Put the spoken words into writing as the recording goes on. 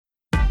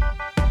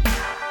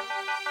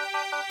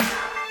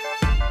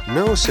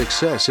No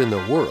success in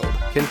the world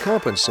can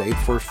compensate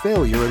for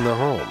failure in the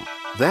home.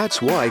 That's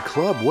why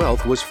Club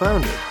Wealth was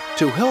founded,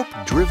 to help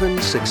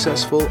driven,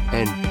 successful,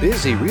 and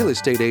busy real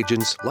estate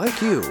agents like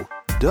you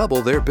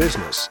double their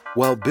business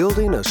while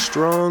building a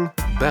strong,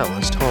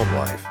 balanced home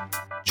life.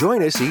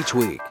 Join us each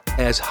week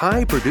as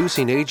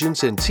high-producing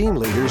agents and team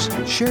leaders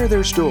share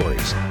their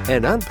stories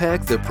and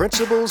unpack the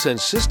principles and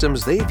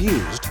systems they've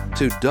used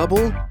to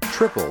double,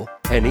 triple,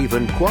 and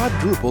even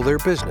quadruple their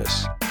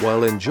business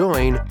while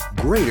enjoying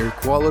greater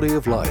quality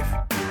of life.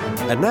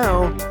 And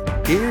now,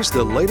 here's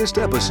the latest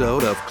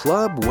episode of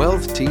Club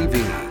Wealth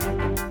TV.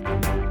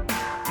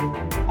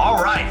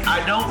 All right,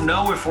 I don't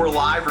know if we're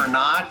live or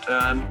not.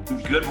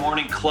 Good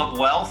morning, Club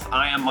Wealth.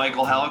 I am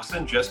Michael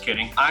Hellickson. Just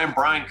kidding. I am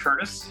Brian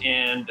Curtis,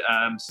 and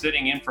I'm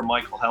sitting in for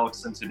Michael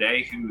Hellickson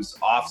today, who's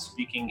off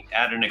speaking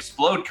at an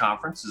Explode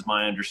conference, is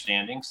my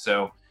understanding.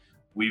 So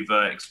we've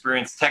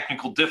experienced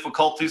technical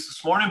difficulties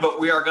this morning, but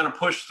we are going to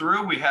push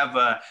through. We have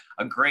a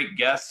great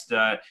guest.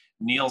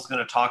 Neil's going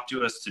to talk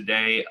to us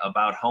today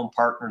about Home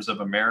Partners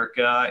of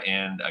America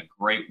and a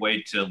great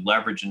way to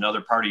leverage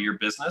another part of your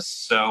business.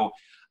 So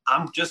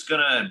I'm just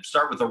going to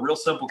start with a real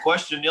simple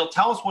question. Neil,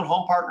 tell us what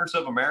Home Partners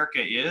of America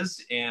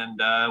is, and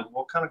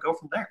we'll kind of go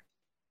from there.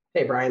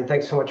 Hey, Brian,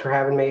 thanks so much for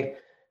having me.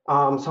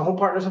 So Home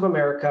Partners of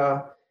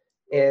America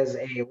is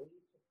a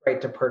right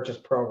to purchase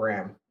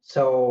program.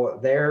 So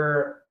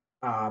their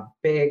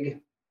big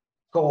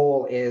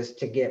goal is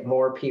to get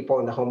more people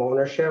into home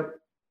ownership.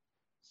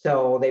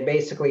 So they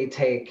basically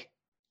take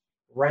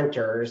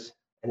renters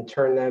and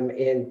turn them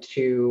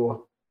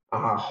into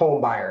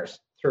home buyers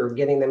through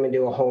getting them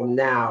into a home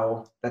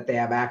now that they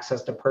have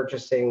access to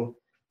purchasing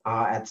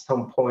at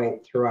some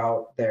point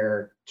throughout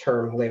their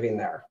term living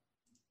there.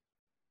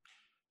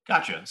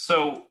 Gotcha.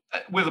 So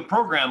with a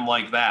program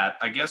like that,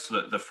 I guess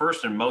the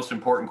first and most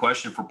important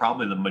question for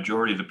probably the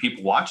majority of the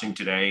people watching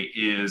today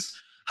is,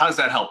 how does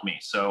that help me?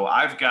 So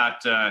I've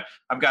got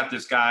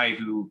this guy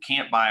who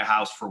can't buy a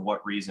house for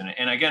what reason?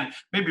 And again,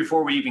 maybe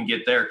before we even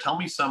get there, tell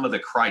me some of the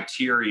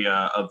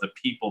criteria of the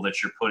people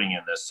that you're putting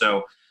in this.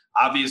 So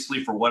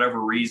obviously, for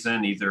whatever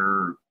reason,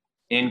 either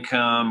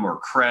income or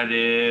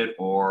credit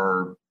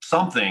or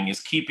something is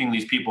keeping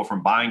these people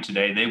from buying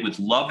today. They would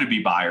love to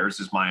be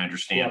buyers, is my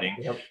understanding.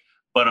 Yep.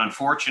 But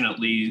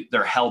unfortunately,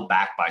 they're held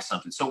back by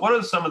something. So what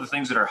are some of the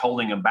things that are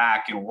holding them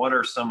back, and what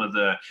are some of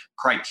the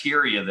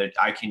criteria that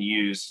I can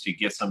use to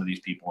get some of these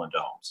people into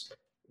homes?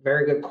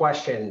 Very good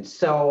question.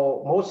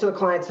 So most of the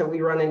clients that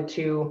we run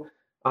into,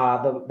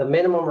 the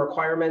minimum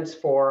requirements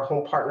for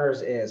Home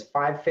Partners is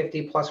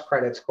 550 plus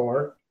credit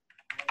score,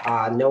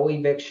 no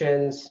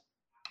evictions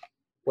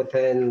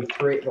within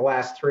the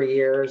last 3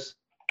 years.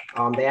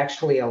 They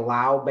actually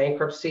allow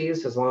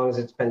bankruptcies as long as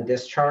it's been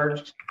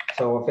discharged.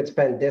 So if it's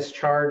been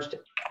discharged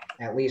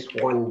at least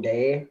 1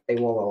 day, they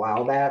will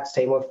allow that.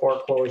 Same with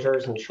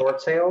foreclosures and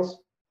short sales,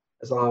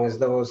 as long as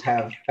those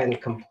have been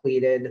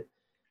completed.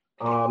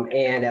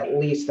 And at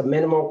least the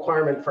minimum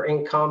requirement for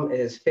income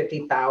is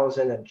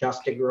 $50,000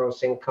 adjusted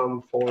gross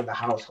income for the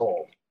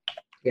household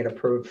to get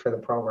approved for the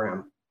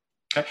program.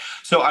 Okay.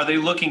 So are they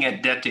looking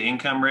at debt to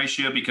income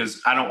ratio?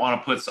 Because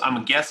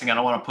I'm guessing I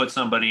don't want to put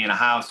somebody in a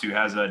house who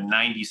has a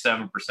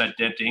 97%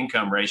 debt to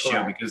income ratio.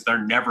 Correct. Because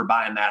they're never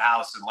buying that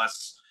house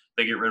unless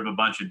they get rid of a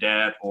bunch of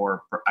debt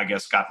or, I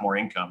guess, got more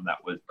income. That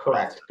would.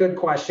 Correct. Good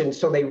question.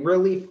 So they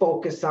really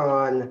focus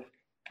on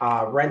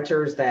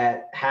renters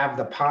that have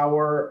the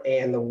power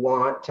and the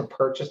want to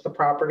purchase the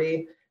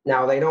property.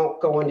 Now, they don't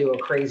go into a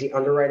crazy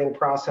underwriting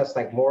process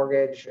like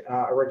mortgage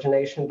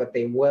origination, but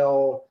they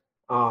will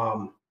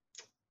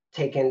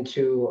take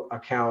into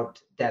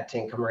account debt to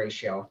income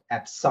ratio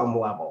at some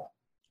level.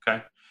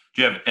 Okay.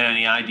 Do you have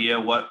any idea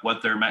what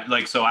they're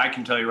like? So I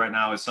can tell you right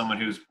now, as someone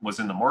who was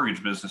in the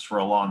mortgage business for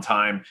a long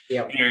time,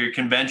 yep. Your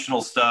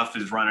conventional stuff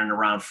is running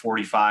around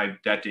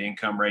 45 debt to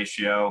income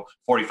ratio,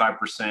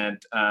 45%.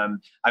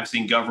 I've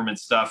seen government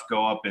stuff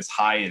go up as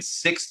high as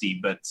 60,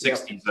 but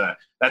 60 is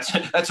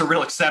that's a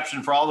real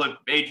exception for all the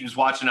agents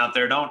watching out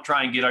there. Don't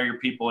try and get all your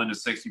people into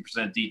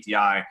 60%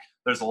 DTI.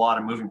 There's a lot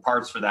of moving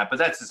parts for that, but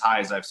that's as high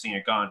as I've seen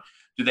it gone.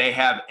 Do they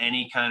have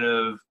any kind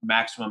of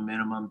maximum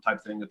minimum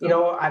type thing?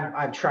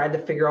 I've tried to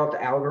figure out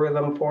the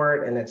algorithm for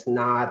it, and it's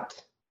not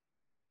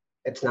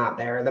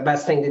there. The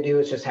best thing to do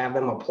is just have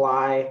them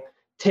apply.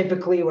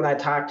 Typically, when I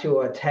talk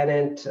to a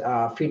tenant,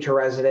 future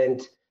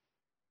resident,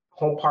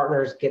 Home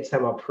Partners gets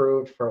them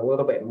approved for a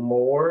little bit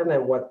more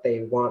than what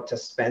they want to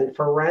spend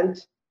for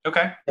rent.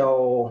 Okay.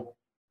 So,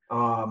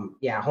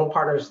 Home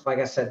Partners, like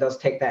I said, does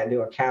take that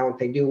into account.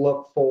 They do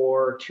look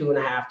for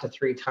 2.5 to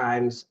 3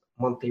 times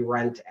monthly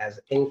rent as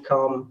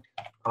income,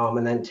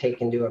 and then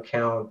take into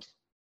account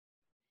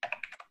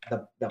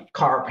the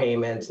car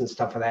payments and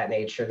stuff of that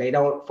nature. They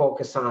don't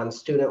focus on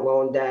student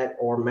loan debt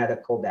or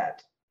medical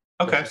debt.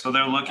 Okay, so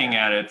they're looking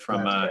at it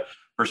from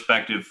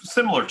perspective,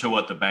 similar to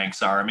what the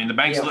banks are. I mean, the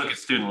banks Yep. look at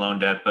student loan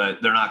debt,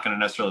 but they're not going to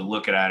necessarily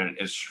look at it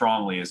as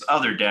strongly as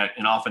other debt.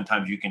 And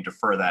oftentimes you can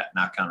defer that and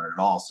not count it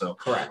at all. So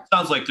Correct. it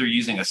sounds like they're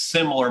using a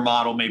similar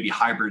model, maybe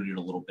hybrided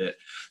a little bit.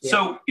 Yeah.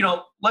 So,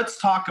 let's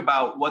talk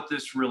about what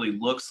this really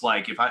looks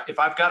like. If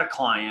I've got a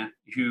client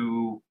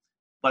who,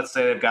 let's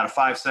say they've got a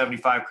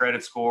 575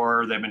 credit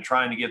score, they've been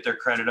trying to get their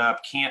credit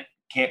up, can't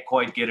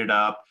quite get it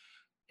up.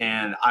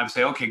 And I would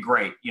say, okay,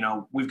 great.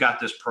 We've got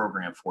this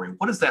program for you.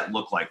 What does that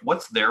look like?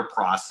 What's their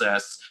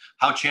process?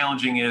 How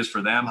challenging it is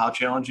for them? How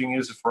challenging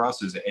is it for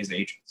us as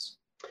agents?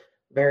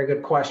 Very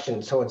good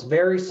question. So it's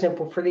very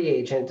simple for the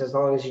agent as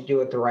long as you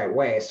do it the right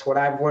way. So what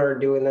I've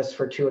learned doing this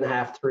for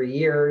 2.5, 3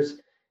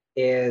 years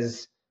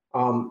is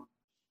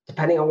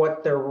depending on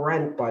what their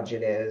rent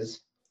budget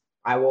is,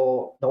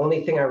 the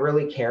only thing I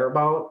really care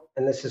about,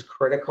 and this is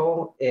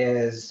critical,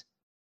 is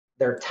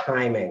their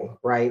timing,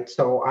 right?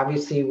 So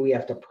obviously we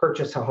have to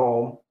purchase a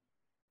home.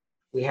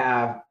 We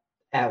have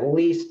at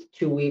least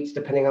 2 weeks,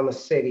 depending on the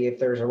city, if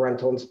there's a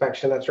rental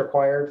inspection that's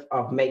required,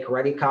 of make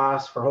ready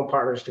costs for home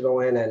partners to go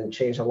in and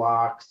change the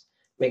locks,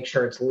 make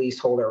sure it's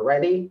leaseholder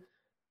ready.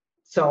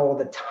 So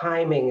the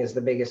timing is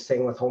the biggest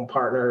thing with home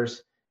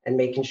partners, and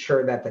making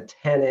sure that the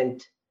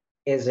tenant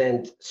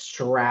isn't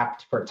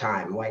strapped for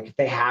time. Like if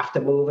they have to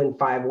move in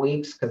 5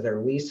 weeks because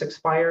their lease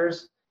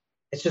expires,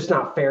 it's just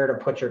not fair to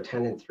put your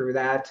tenant through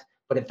that.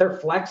 But if they're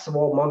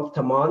flexible month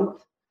to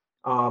month,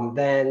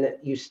 then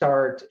you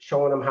start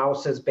showing them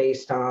houses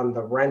based on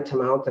the rent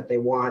amount that they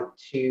want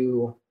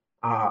to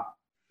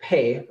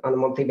pay on a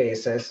monthly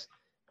basis.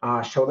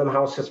 Show them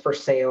houses for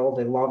sale.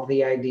 They love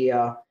the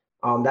idea.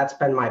 That's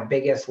been my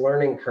biggest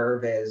learning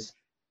curve is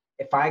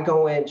if I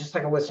go in, just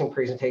like a listing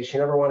presentation,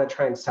 you never want to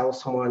try and sell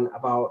someone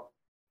about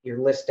your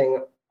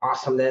listing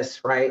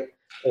awesomeness, right?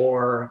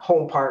 Or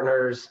home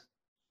partners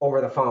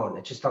over the phone.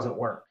 It just doesn't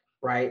work,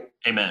 right?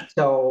 Amen.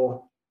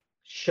 So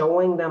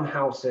showing them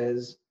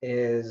houses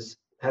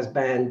has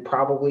been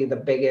probably the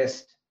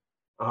biggest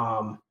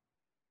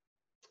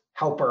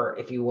helper,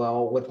 if you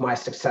will, with my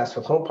success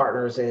with home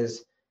partners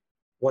is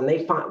when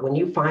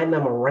you find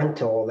them a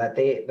rental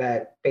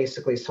that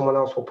basically someone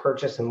else will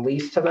purchase and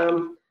lease to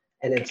them,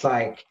 and it's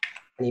like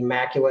an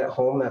immaculate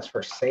home that's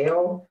for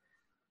sale,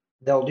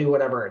 they'll do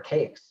whatever it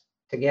takes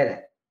to get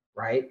it,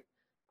 right?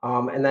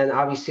 And then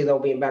obviously they'll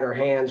be in better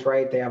hands,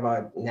 right? They have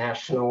a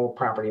national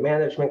property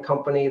management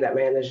company that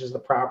manages the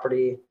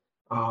property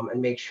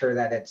and makes sure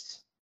that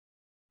it's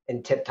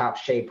in tip-top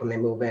shape when they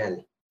move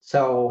in.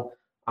 So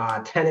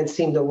tenants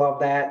seem to love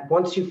that.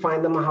 Once you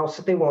find them a house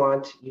that they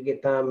want, you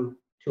get them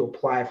to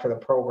apply for the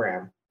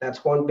program.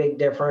 That's one big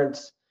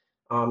difference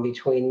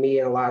between me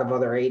and a lot of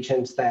other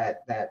agents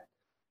that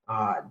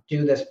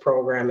do this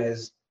program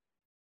is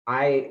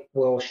I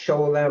will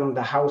show them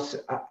the house.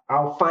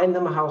 I'll find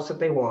them a house that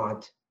they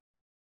want,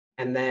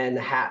 and then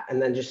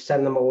just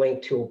send them a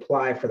link to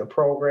apply for the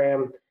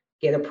program,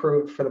 get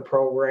approved for the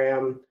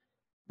program.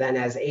 Then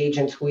as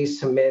agents, we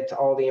submit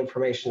all the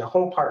information to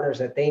home partners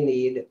that they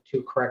need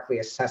to correctly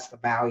assess the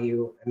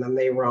value. And then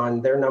they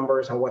run their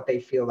numbers on what they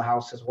feel the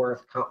house is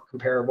worth,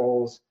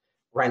 comparables,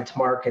 rent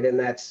market in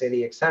that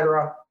city, et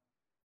cetera.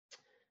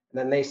 And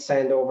then they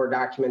send over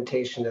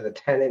documentation to the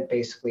tenant,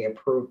 basically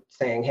approved,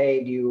 saying,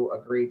 hey, do you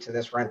agree to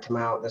this rent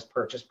amount, this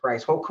purchase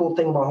price? One cool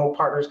thing about home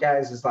partners,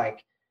 guys, is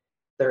like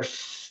they're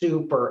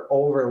super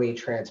overly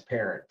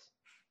transparent.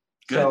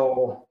 Good.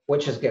 So,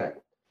 which is good.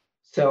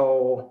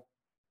 So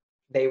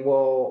they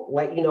will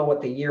let you know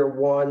what the year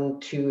 1,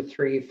 2,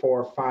 3,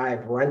 4,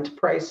 5 rent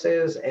price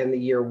is and the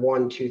year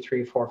 1, 2,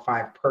 3, 4,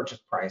 5 purchase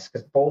price.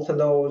 Because both of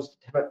those,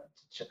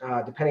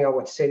 depending on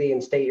what city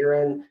and state you're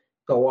in,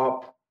 go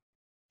up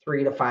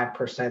 3 to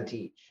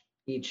 5%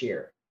 each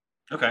year.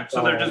 Okay,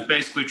 so they're just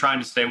basically trying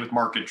to stay with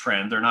market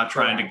trend. They're not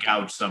trying to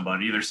gouge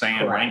somebody. They're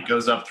saying rent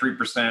goes up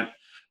 3%,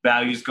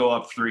 values go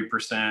up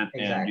 3%,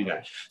 and do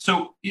that.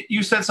 So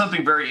you said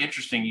something very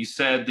interesting. You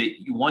said that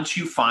once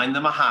you find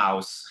them a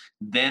house,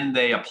 then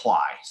they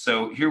apply.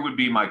 So here would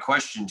be my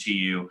question to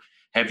you.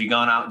 Have you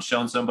gone out and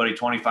shown somebody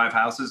 25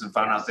 houses and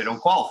found out they don't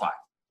qualify?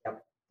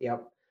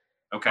 Yep.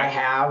 Okay. I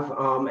have.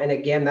 And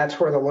again,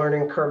 that's where the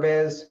learning curve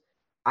is.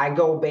 I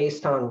go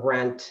based on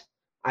rent.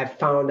 I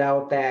found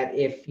out that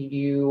if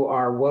you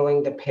are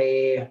willing to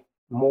pay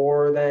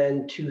more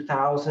than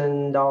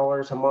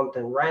 $2,000 a month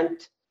in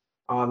rent,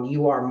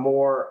 you are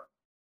more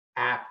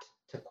apt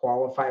to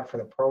qualify for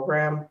the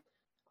program.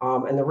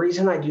 And the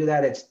reason I do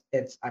that,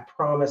 I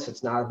promise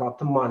it's not about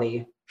the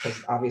money,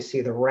 because obviously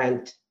the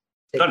rent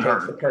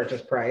dictates the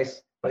purchase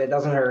price, but it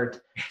doesn't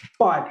hurt.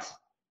 But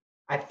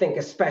I think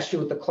especially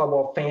with the Club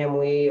Wealth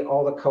family,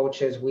 all the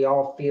coaches, we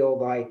all feel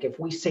like if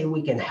we say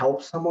we can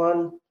help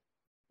someone,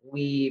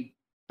 we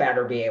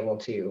better be able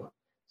to.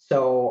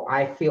 So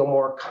I feel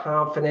more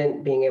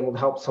confident being able to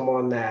help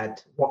someone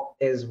that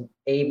is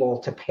able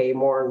to pay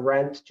more in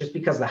rent, just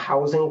because the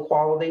housing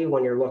quality,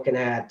 when you're looking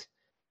at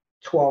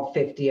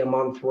 $1,250 a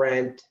month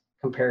rent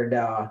compared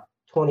to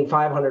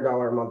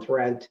 $2,500 a month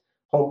rent,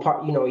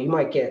 you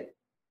might get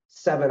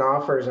 7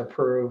 offers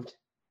approved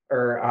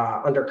or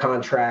under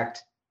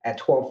contract at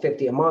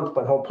 $1,250 a month,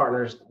 but home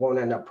partners won't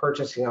end up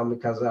purchasing them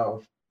because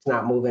of it's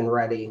not move-in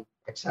ready,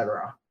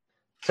 etc.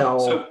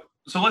 So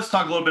let's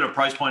talk a little bit of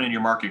price point in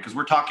your market, because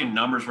we're talking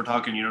numbers. We're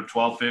talking,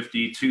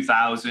 $1,250,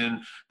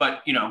 $2,000,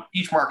 but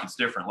each market's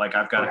different. Like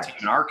I've got a team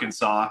in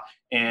Arkansas,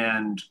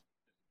 and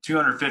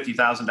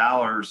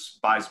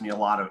 $250,000 buys me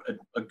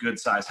a good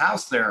size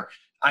house there.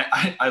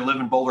 I live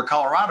in Boulder,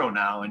 Colorado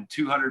now, and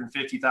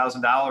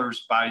 $250,000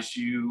 buys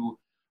you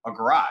a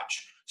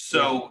garage.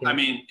 So, I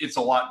mean, it's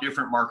a lot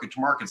different market to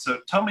market. So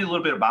tell me a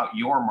little bit about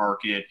your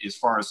market as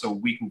far as, so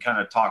we can kind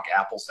of talk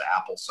apples to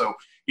apples. So,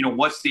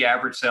 what's the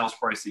average sales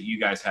price that you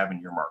guys have in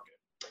your market?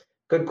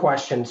 Good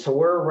question. So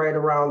we're right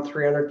around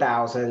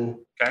 300,000.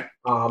 Okay.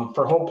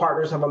 For Home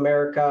Partners of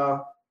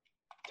America,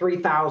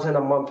 3,000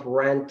 a month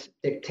rent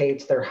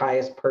dictates their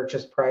highest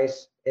purchase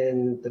price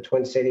in the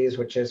Twin Cities,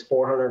 which is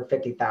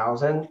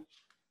 450,000.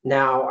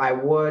 Now, I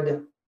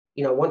would,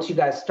 once you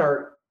guys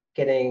start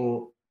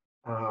getting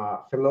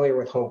familiar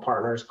with Home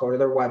Partners, go to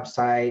their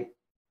website,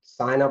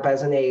 sign up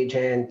as an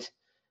agent,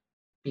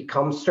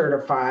 become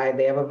certified.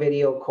 They have a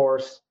video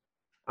course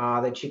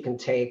that you can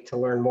take to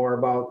learn more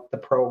about the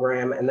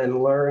program, and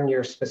then learn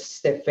your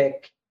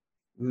specific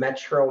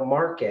metro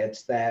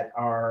markets that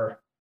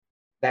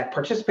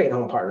participate in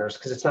Home Partners,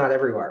 because it's not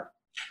everywhere.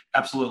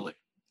 Absolutely.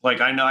 Like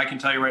I know I can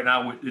tell you right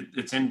now,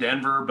 it's in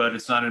Denver, but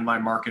it's not in my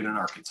market in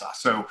Arkansas.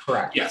 So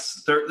correct.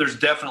 Yes, there's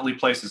definitely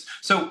places.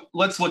 So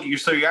let's look at your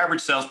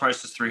average sales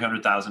price is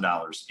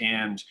 $300,000.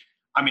 And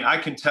I mean, I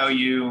can tell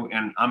you,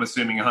 and I'm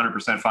assuming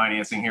 100%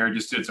 financing here. I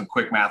just did some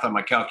quick math on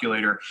my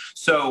calculator.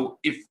 So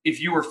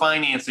if you were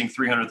financing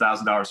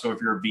 $300,000, so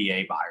if you're a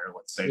VA buyer,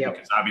 let's say,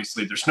 because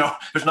obviously there's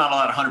not a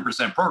lot of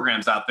 100%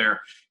 programs out there,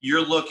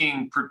 you're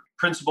looking for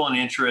principal and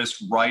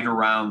interest right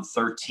around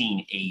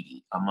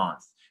 $1,380 a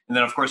month. And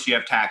then, of course, you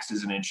have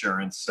taxes and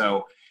insurance.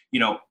 So,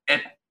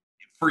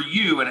 for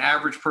you, an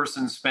average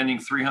person spending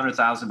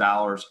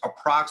 $300,000,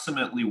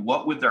 approximately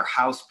what would their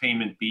house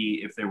payment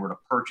be if they were to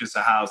purchase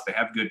a house? They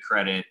have good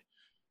credit.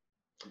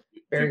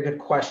 Very good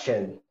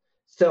question.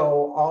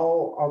 So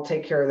I'll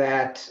take care of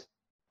that.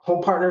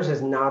 Home Partners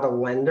is not a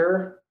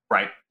lender.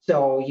 Right.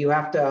 So you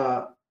have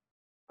to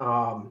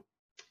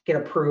get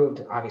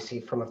approved, obviously,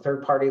 from a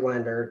third-party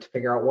lender to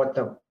figure out what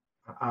the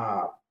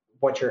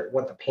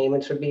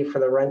payments would be for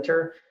the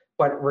renter.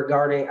 But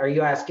are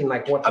you asking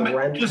like what the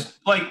rent? Just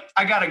like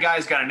I got a guy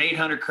who's got an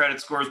 800 credit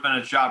score, has been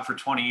at his job for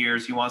 20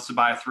 years. He wants to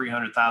buy a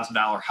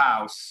 $300,000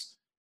 house.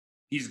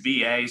 He's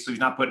VA, so he's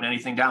not putting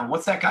anything down.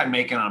 What's that guy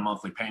making on a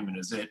monthly payment?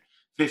 Is it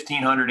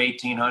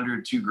 $1,500,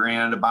 $1,800,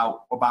 $2,000?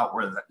 About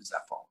where does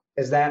that fall?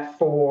 Is that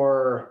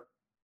for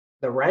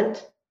the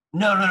rent?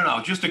 No.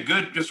 Just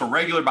a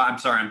regular buyer. I'm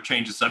sorry, I'm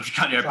changing the subject.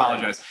 I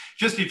apologize.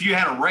 Just if you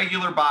had a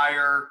regular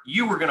buyer,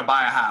 you were going to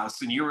buy a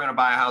house, and you were going to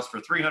buy a house for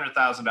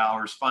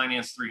 $300,000,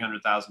 finance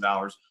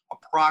 $300,000,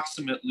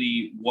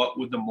 approximately what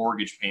would the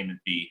mortgage payment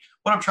be?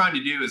 What I'm trying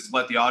to do is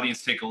let the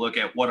audience take a look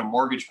at what a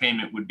mortgage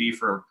payment would be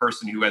for a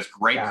person who has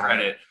great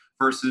credit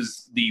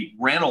versus the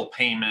rental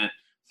payment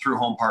through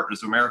Home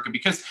Partners of America.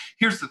 Because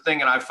here's the thing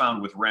that I've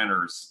found with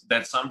renters,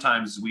 that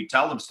sometimes we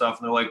tell them stuff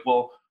and they're like,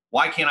 well,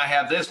 why can't I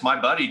have this? My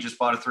buddy just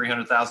bought a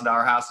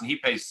 $300,000 house and he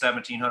pays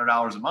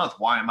 $1,700 a month.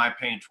 Why am I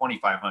paying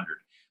 $2,500?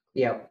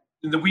 Yeah.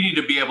 We need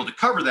to be able to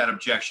cover that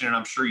objection, and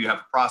I'm sure you have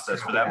a process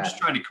for that. I'm just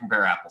trying to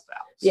compare apples to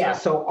apples. Yeah,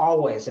 so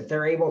always, if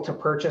they're able to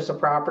purchase a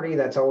property,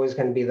 that's always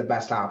going to be the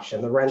best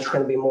option. The rent's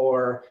going to be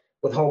more.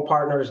 With Home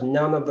Partners,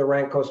 none of the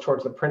rent goes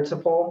towards the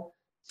principal.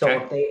 So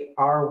if they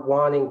are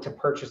wanting to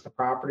purchase the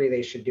property,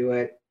 they should do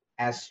it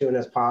as soon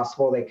as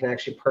possible. They can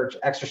actually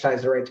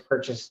exercise the right to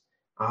purchase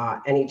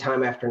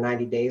anytime after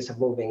 90 days of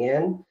moving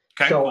in.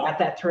 Okay. So at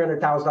that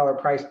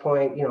 $300,000 price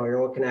point,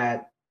 you're looking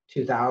at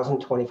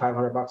 $2,000,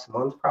 $2,500 a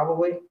month,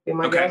 probably. Be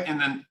my guess.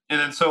 And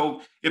then,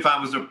 so if I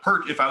was a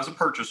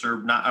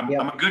purchaser, I'm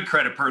a good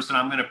credit person,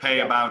 I'm going to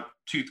pay about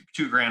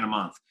 $2,000 a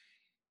month.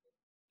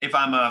 If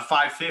I'm a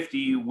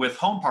 550 with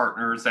Home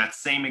Partners, that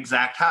same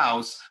exact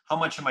house, how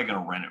much am I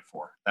going to rent it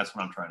for? That's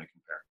what I'm trying to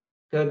compare.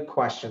 Good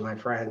question, my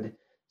friend.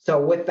 So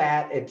with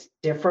that, it's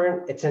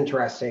different. It's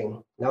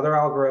interesting. Another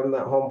algorithm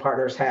that Home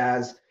Partners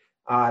has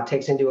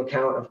takes into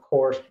account, of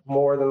course,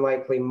 more than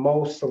likely,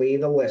 mostly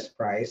the list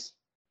price.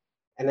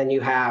 And then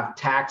you have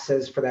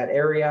taxes for that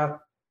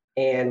area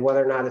and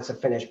whether or not it's a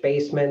finished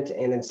basement.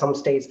 And in some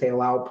states, they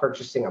allow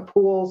purchasing of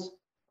pools.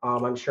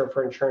 I'm sure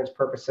for insurance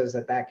purposes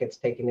that gets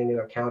taken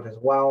into account as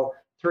well.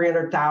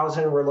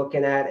 300,000, we're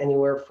looking at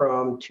anywhere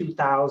from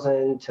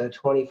 2,000 to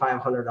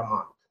 2,500 a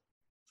month.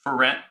 For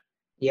rent?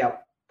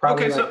 Yep.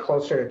 Probably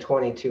closer to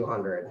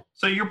 2,200.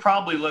 So you're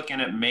probably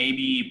looking at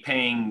maybe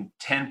paying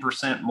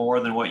 10% more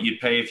than what you'd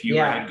pay if you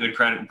had good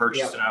credit and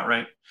purchased it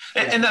outright.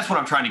 And that's what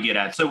I'm trying to get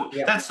at. So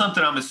that's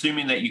something I'm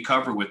assuming that you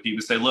cover with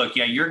people. Say, look,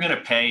 you're going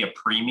to pay a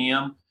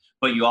premium,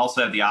 but you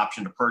also have the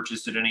option to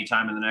purchase it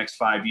anytime in the next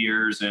 5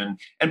 years. And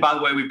by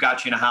the way, we've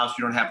got you in a house.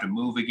 You don't have to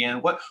move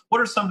again. What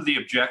are some of the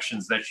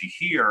objections that you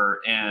hear,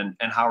 and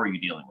how are you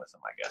dealing with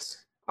them, I guess?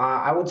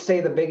 I would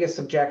say the biggest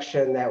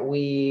objection that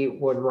we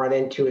would run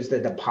into is the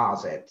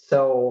deposit.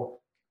 So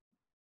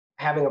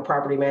having a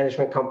property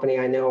management company,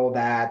 I know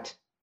that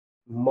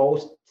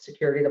most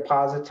security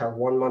deposits are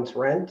 1 month's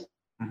rent.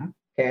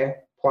 Okay,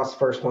 plus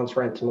first month's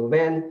rent to move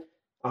in.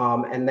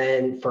 And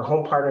then for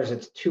home partners,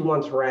 it's 2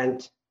 months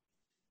rent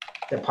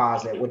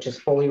deposit, which is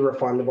fully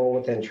refundable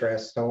with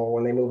interest. So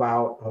when they move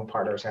out, home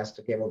partners has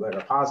to give them their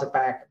deposit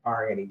back,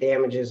 barring any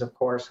damages, of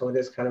course. So it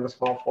is kind of a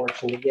small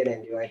fortune to get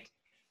into it.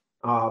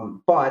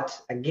 But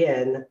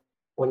again,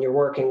 when you're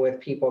working with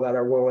people that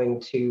are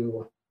willing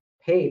to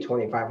pay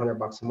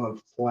 $2,500 a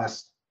month,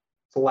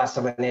 it's less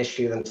of an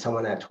issue than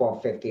someone at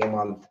 $1,250 a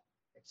month,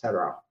 et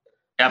cetera.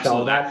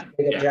 Absolutely. So that's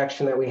the big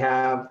objection that we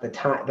have. The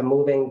time, the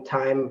moving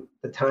time,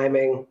 the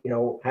timing,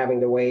 having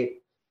to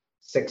wait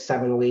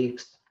 6-7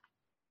 weeks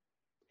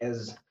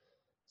is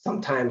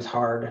sometimes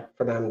hard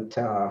for them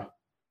to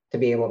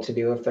be able to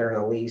do if they're in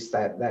a lease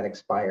that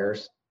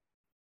expires.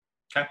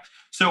 Okay.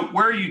 So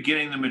where are you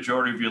getting the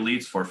majority of your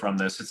leads from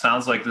this? It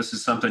sounds like this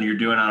is something you're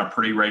doing on a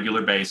pretty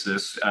regular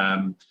basis.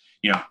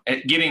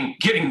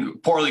 Getting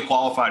poorly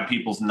qualified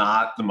people is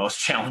not the most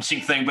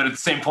challenging thing, but at the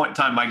same point in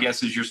time, my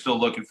guess is you're still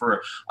looking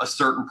for a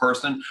certain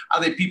person. Are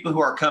they people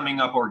who are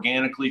coming up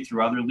organically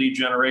through other lead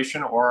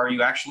generation, or are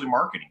you actually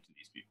marketing to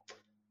these people?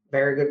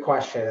 Very good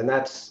question. And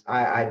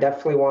I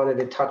definitely wanted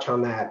to touch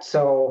on that.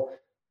 So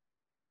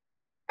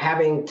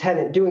doing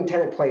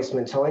tenant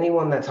placement. So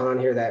anyone that's on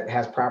here that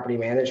has property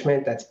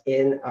management that's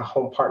in a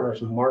home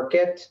partner's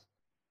market,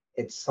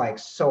 it's like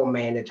so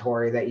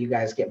mandatory that you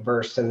guys get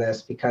versed in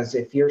this, because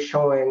if you're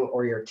showing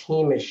or your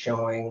team is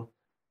showing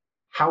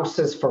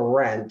houses for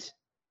rent,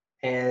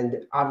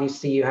 and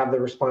obviously you have the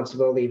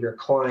responsibility of your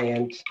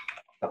client,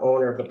 the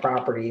owner of the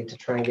property, to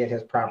try and get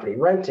his property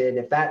rented.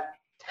 If that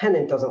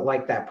tenant doesn't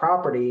like that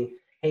property,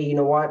 hey, you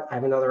know what? I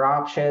have another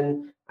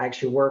option. I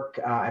actually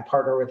I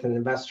partner with an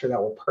investor that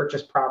will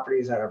purchase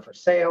properties that are for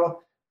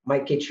sale,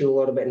 might get you a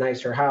little bit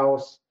nicer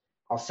house.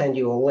 I'll send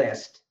you a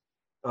list.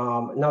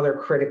 Another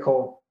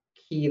critical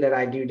key that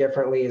I do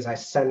differently is I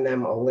send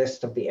them a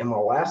list of the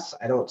MLS.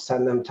 I don't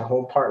send them to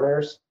home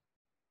partners,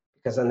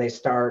 because then they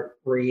start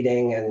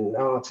reading and,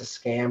 oh, it's a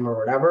scam or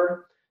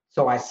whatever.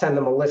 So I send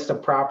them a list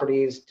of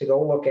properties to go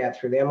look at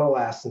through the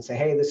MLS and say,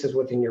 hey, this is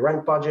within your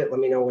rent budget. Let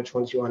me know which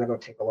ones you want to go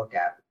take a look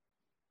at.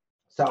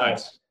 So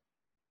nice.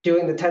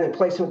 Doing the tenant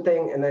placement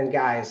thing. And then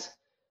guys,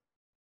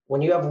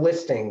 when you have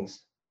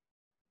listings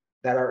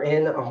that are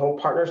in a home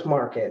partner's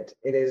market,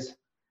 and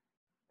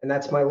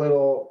that's my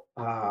little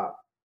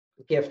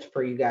gift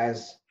for you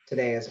guys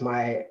today, is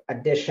my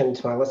addition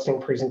to my listing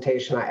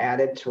presentation. I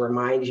added to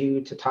remind you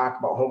to talk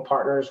about home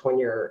partners when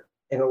you're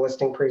in a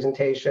listing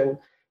presentation.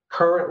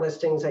 Current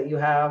listings that you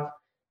have,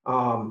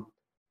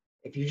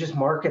 if you just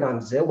market on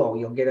Zillow,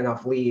 you'll get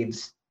enough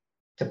leads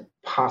to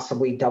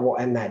possibly double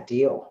end that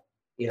deal.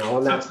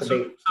 And that's the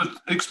big. So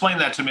explain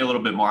that to me a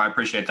little bit more. I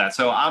appreciate that.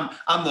 So I'm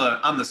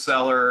the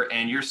seller,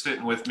 and you're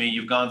sitting with me.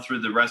 You've gone through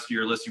the rest of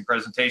your listing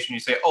presentation.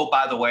 You say, oh,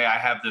 by the way, I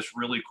have this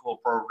really cool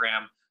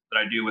program that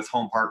I do with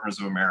Home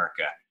Partners of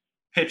America.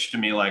 Pitch to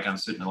me like I'm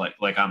sitting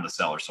like I'm the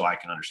seller, so I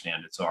can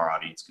understand it, so our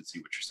audience can see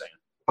what you're saying.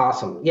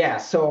 Awesome. Yeah.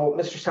 So,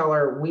 Mr.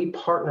 Seller, we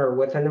partner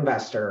with an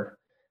investor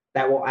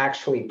that will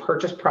actually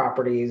purchase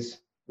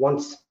properties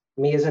once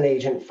me as an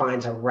agent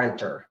finds a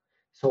renter.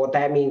 So what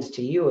that means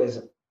to you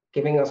is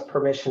giving us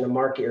permission to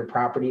market your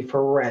property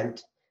for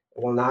rent.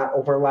 It will not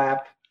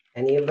overlap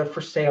any of the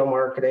for sale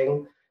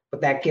marketing, but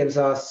that gives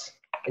us,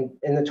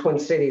 in the Twin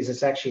Cities,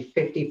 it's actually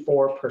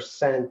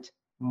 54%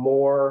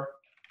 more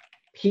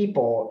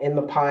people in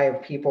the pie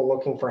of people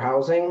looking for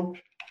housing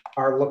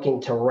are looking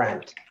to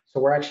rent. So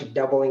we're actually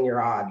doubling your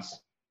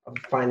odds of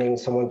finding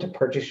someone to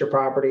purchase your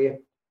property.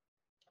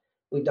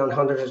 We've done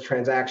hundreds of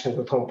transactions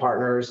with home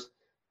partners,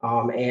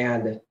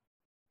 and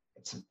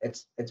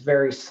it's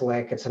very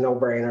slick. It's a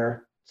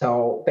no-brainer.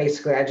 So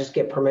basically, I just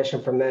get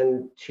permission from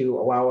them to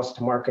allow us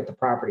to market the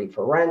property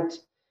for rent,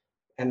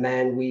 and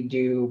then we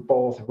do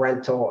both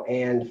rental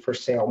and for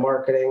sale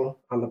marketing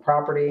on the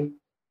property.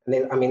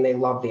 And they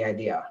love the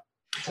idea.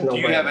 Do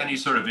you have any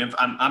sort of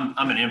I'm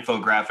an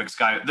infographics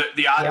guy.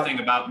 The odd thing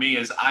about me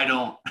is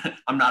I'm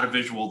not a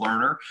visual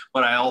learner,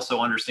 but I also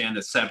understand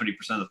that 70%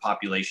 of the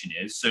population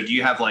is. So do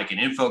you have like an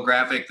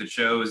infographic that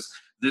shows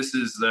this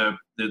is the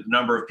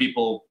number of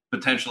people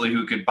potentially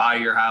who could buy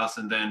your house,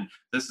 and then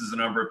this is the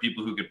number of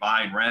people who could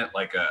buy and rent,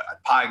 like a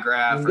pie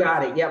graph? You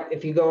got it. Yep.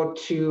 If you go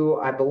to,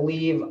 I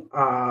believe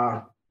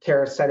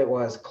Tara said it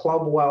was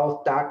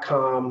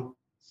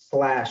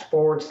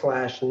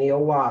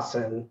clubwealth.com//Neil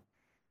Lawson,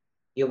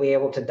 you'll be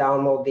able to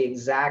download the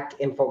exact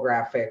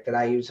infographic that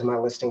I use in my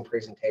listing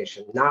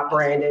presentation. Not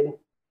branded,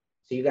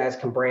 so you guys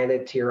can brand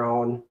it to your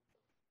own.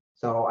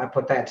 So I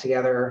put that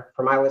together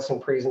for my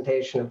listing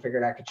presentation and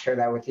figured I could share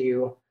that with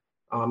you.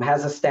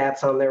 Has the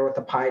stats on there with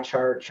the pie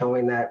chart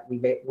showing that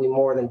we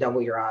more than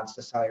double your odds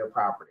to sell your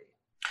property.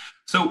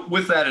 So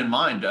with that in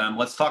mind,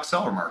 let's talk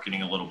seller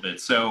marketing a little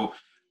bit. So,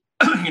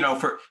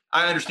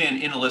 I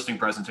understand in a listing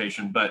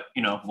presentation, but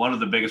one of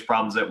the biggest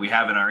problems that we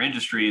have in our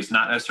industry is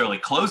not necessarily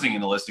closing in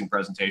the listing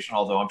presentation,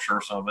 although I'm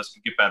sure some of us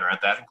could get better at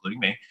that,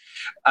 including me.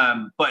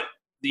 But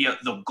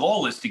the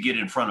goal is to get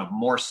in front of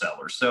more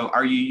sellers. So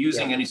are you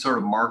using any sort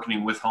of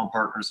marketing with Home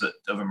Partners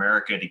of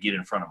America to get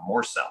in front of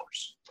more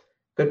sellers?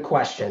 Good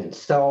question.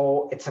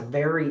 So it's a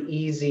very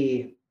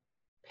easy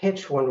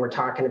pitch when we're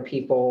talking to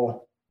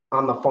people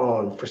on the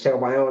phone for sale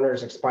by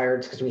owners,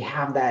 expireds, because we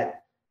have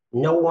that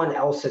no one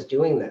else is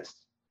doing this.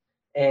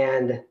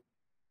 And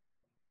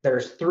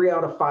there's 3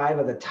 out of 5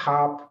 of the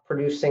top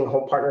producing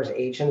Home Partners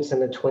agents in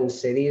the Twin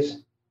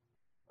Cities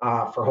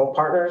for Home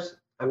Partners.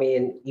 I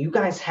mean, you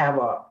guys have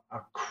a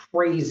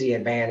crazy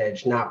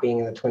advantage not being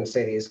in the Twin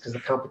Cities because the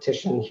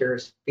competition here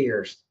is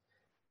fierce.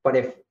 But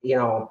if,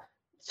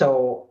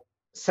 so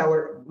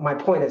my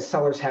point is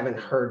sellers haven't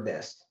heard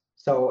this.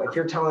 So if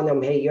you're telling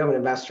them, hey, you have an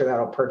investor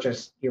that'll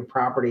purchase your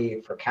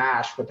property for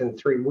cash within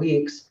 3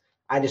 weeks,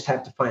 I just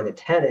have to find a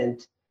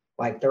tenant,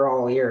 like they're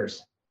all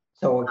ears.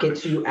 So it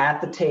gets you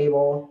at the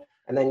table,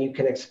 and then you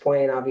can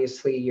explain,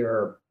 obviously,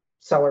 your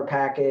seller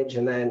package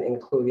and then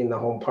including the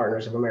Home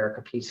Partners of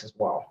America piece as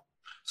well.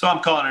 So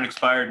I'm calling an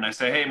expired and I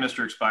say, hey,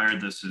 Mr.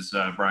 Expired, this is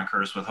Brian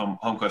Curtis with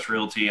HomeQuest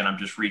Realty, and I'm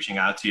just reaching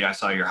out to you. I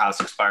saw your house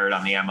expired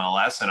on the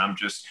MLS, and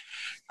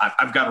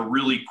I've got a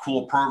really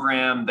cool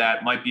program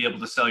that might be able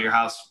to sell your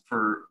house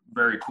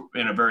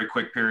in a very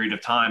quick period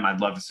of time.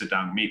 I'd love to sit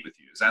down and meet with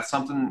you. Is that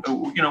something,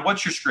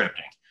 what's your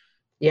scripting?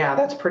 Yeah,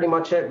 that's pretty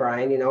much it,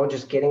 Brian.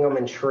 Just getting them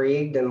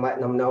intrigued and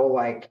letting them know,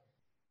 like,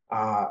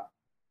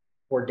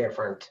 we're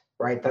different,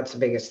 right? That's the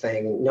biggest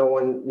thing. No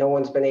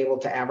one's been able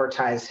to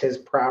advertise his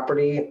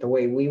property the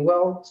way we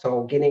will.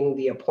 So getting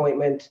the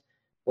appointment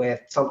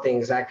with something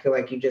exactly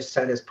like you just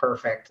said is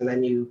perfect. And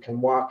then you can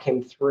walk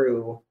him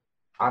through,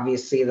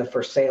 obviously, the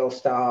for sale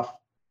stuff,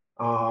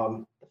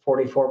 the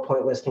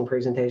 44-point listing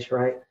presentation,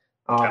 right?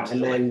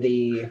 And then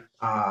the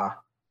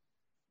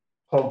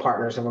Home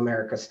Partners of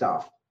America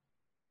stuff.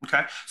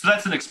 Okay, so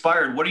that's an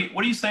expired. What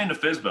are you saying to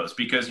FSBOs?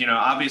 Because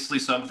obviously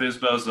some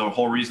FSBOs, the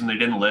whole reason they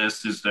didn't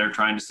list is they're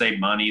trying to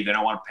save money. They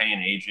don't want to pay an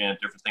agent,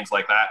 different things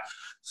like that.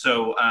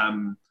 So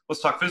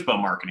let's talk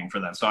FSBO marketing for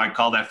them. So I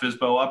call that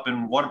FSBO up,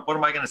 and what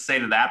am I going to say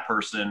to that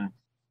person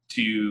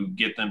to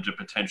get them to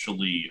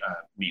potentially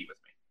meet with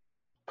me?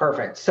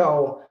 Perfect.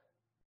 So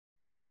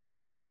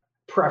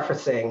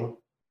prefacing,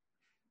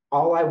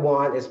 all I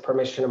want is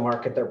permission to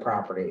market their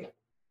property.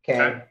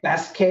 Okay.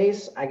 Best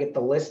case, I get the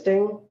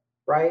listing,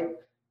 right?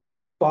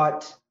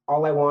 But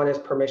all I want is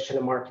permission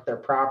to market their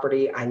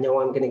property. I know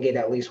I'm going to get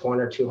at least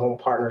 1 or 2 Home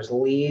Partners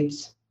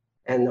leads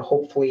and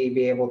hopefully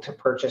be able to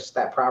purchase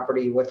that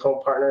property with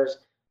Home Partners.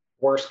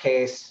 Worst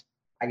case,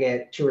 I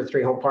get 2 or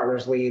 3 Home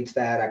Partners leads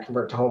that I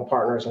convert to Home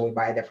Partners and we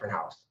buy a different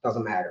house.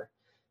 Doesn't matter.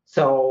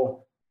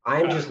 So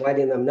I'm just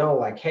letting them know,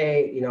 like,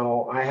 hey,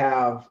 I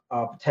have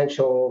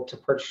potential to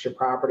purchase your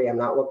property. I'm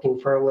not looking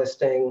for a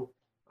listing.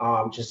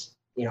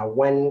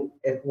 When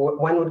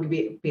would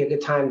be a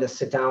good time to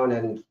sit down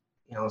and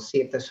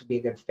see if this would be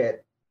a good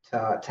fit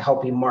to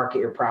help you market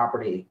your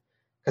property,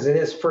 because it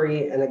is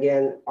free. And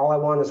again, all I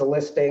want is a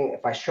listing.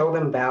 If I show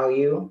them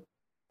value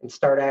and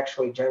start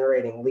actually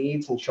generating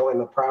leads and showing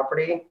the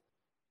property,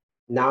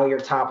 now you're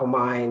top of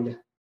mind,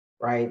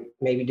 right?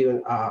 Maybe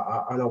doing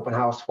an open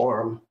house for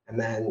them, and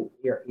then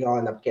you'll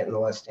end up getting the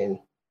listing.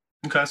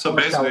 Okay, so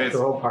basically, it's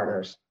Home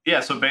Partners. Yeah,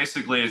 so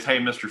basically, it's, hey,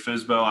 Mr.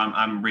 FSBO,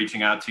 I'm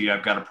reaching out to you.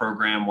 I've got a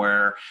program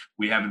where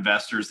we have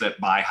investors that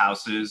buy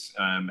houses.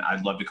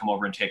 I'd love to come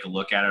over and take a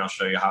look at it. I'll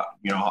show you how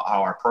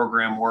our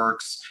program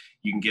works.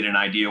 You can get an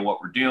idea of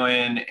what we're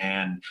doing,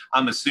 and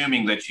I'm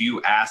assuming that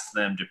you ask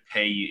them to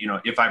pay you.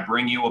 If I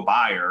bring you a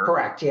buyer,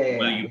 correct? Yeah.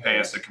 Will you pay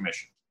us a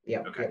commission? Yeah.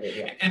 Okay.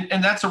 Yeah.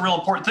 And that's a real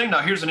important thing.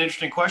 Now, here's an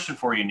interesting question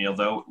for you, Neil.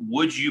 Though,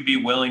 would you be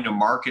willing to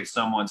market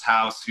someone's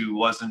house who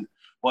wasn't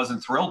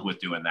thrilled with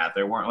doing that?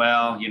 They weren't,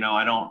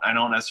 I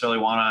don't necessarily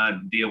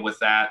want to deal with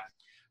that.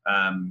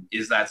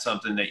 Is that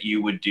something that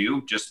you would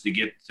do just to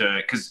get to,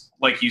 because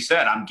like you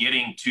said, I'm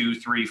getting 2,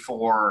 3,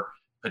 4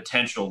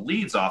 potential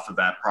leads off of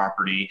that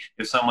property.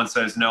 If someone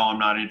says, no, I'm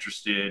not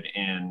interested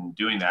in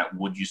doing that,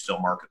 would you still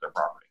market their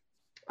property?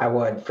 I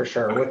would, for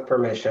sure, with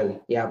permission.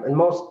 Yeah. And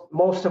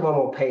most of them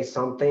will pay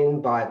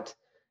something, but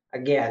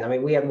again, I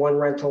mean, we had one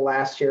rental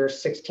last year,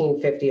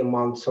 $1,650 a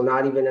month. So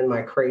not even in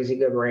my crazy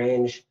good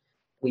range.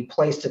 We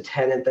placed a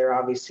tenant there,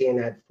 obviously, and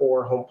had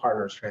 4 Home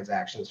Partners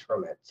transactions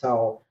from it.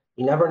 So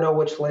you never know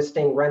which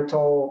listing,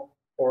 rental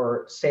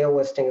or sale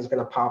listing is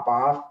going to pop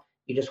off.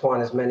 You just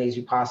want as many as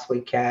you possibly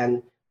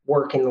can,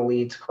 working the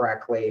leads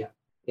correctly,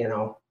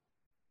 Okay.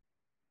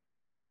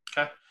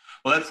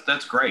 Well,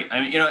 that's great. I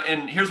mean,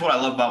 and here's what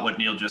I love about what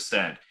Neil just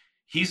said.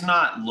 He's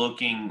not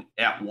looking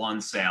at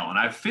one sale. And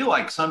I feel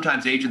like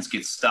sometimes agents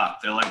get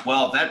stuck. They're like,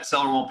 well, if that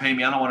seller won't pay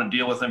me, I don't want to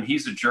deal with him.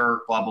 He's a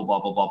jerk, blah, blah,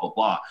 blah, blah, blah, blah,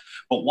 blah.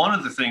 But one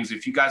of the things,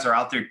 if you guys are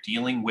out there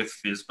dealing with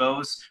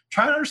FSBOs,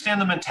 try to understand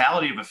the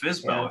mentality of a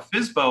FSBO. Yeah.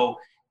 A FSBO,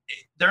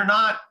 they're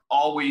not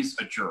always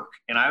a jerk.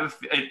 And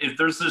if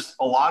there's just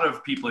a lot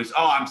of people who say,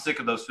 oh, I'm sick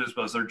of those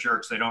FSBOs. They're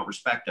jerks. They don't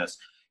respect us.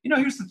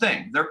 Here's the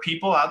thing. There are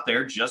people out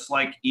there just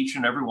like each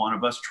and every one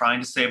of us trying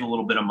to save a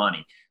little bit of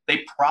money.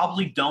 They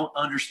probably don't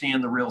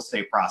understand the real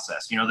estate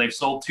process. They've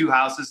sold 2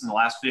 houses in the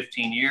last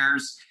 15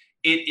 years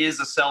it is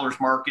a seller's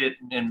market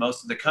in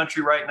most of the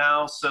country right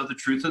now. So the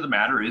truth of the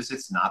matter is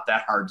it's not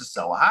that hard to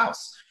sell a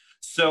house.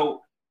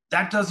 So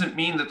that doesn't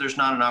mean that there's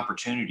not an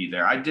opportunity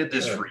there. I did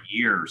this for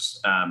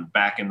years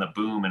back in the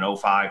boom in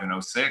 05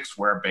 and 06,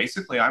 where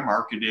basically I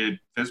marketed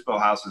FSBO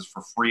houses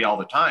for free all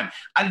the time.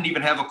 I didn't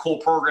even have a cool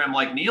program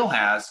like Neil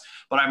has,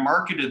 but I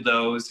marketed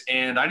those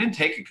and I didn't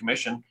take a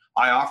commission.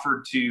 I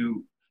offered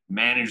to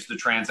manage the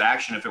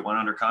transaction if it went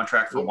under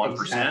contract for 1%.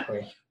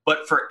 Exactly.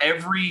 But for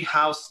every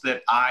house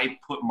that I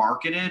put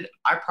marketed,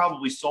 I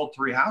probably sold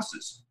 3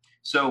 houses.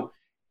 So,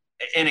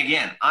 and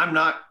again, I'm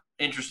not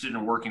interested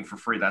in working for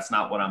free. That's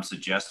not what I'm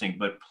suggesting,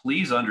 but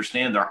please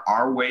understand there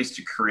are ways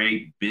to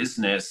create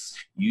business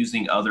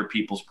using other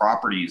people's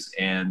properties.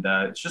 And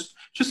it's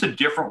just a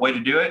different way to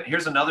do it.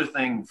 Here's another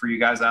thing for you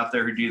guys out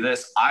there who do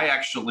this. I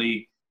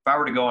actually, if I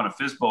were to go on a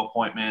FSBO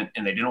appointment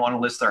and they didn't want to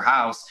list their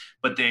house,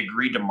 but they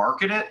agreed to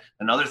market it,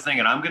 another thing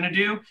that I'm going to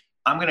do,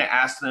 I'm going to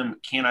ask them,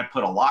 can I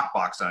put a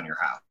lockbox on your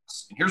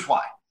house? And here's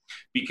why.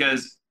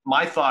 Because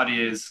my thought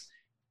is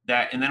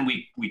that, and then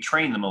we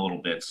train them a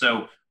little bit.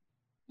 So,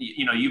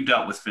 you know, you've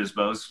dealt with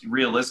FSBOs.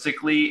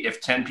 Realistically,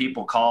 if 10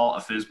 people call a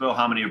FSBO,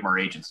 how many of them are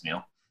agents,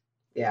 Neil?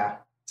 Yeah.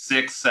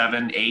 6,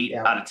 7, 8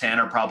 out of 10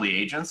 are probably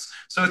agents.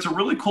 So it's a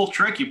really cool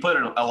trick. You put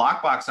a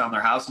lockbox on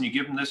their house and you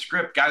give them this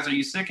script. Guys, are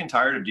you sick and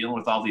tired of dealing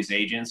with all these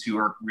agents who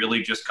are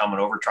really just coming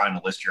over trying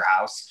to list your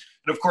house?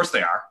 And of course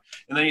they are.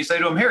 And then you say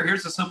to them,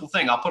 here's a simple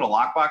thing. I'll put a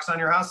lockbox on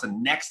your house.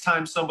 And next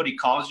time somebody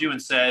calls you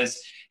and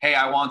says, hey,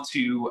 I want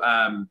to,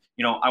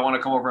 I want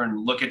to come over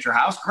and look at your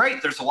house.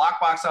 Great. There's a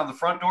lockbox on the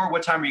front door.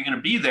 What time are you going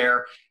to be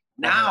there?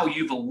 Now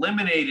you've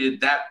eliminated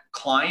that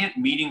client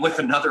meeting with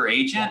another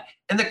agent,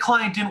 and the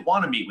client didn't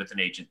want to meet with an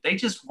agent. They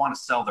just want to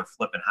sell their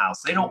flipping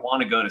house. They don't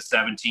want to go to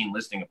 17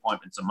 listing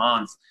appointments a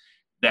month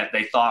that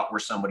they thought were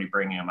somebody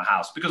bringing them a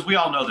house, because we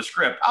all know the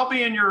script. I'll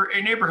be in your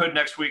neighborhood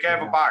next week. I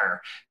have a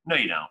buyer. No,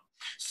 you don't.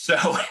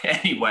 So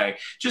anyway,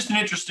 just an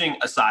interesting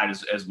aside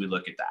as we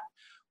look at that.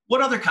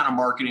 What other kind of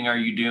marketing are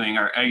you doing?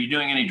 Are you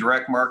doing any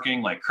direct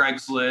marketing like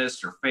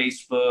Craigslist or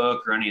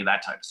Facebook or any of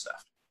that type of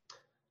stuff?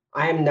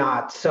 I am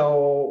not.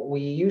 So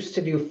we used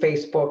to do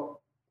Facebook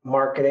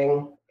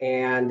marketing,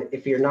 and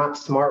if you're not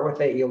smart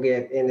with it, you'll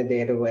get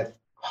inundated with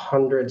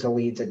hundreds of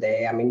leads a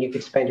day. I mean, you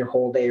could spend your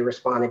whole day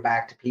responding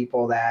back to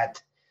people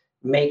that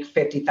make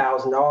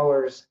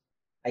 $50,000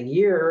 a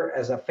year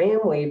as a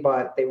family,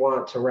 but they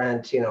want to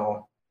rent,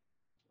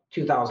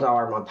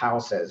 $2,000 a month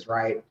houses,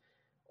 right?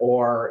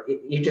 Or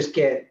you just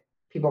get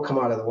people come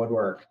out of the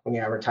woodwork when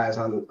you advertise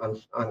on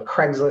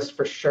Craigslist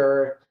for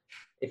sure.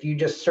 If you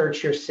just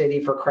search your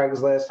city for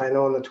Craigslist, I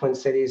know in the Twin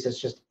Cities, it's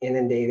just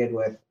inundated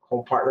with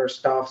home partner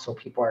stuff. So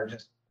people are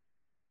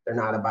they're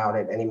not about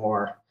it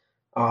anymore.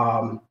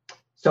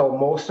 So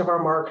most of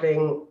our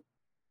marketing,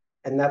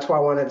 and that's why I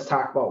wanted to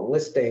talk about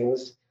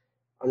listings.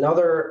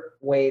 Another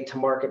way to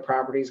market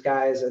properties,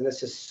 guys, and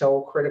this is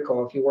so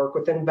critical. If you work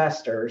with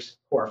investors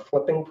who are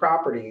flipping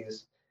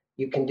properties,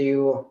 you can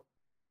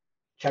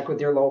check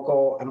with your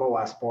local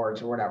MLS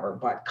boards or whatever,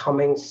 but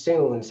coming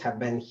soons have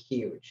been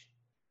huge.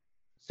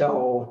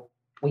 So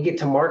we get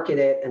to market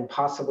it and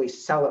possibly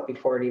sell it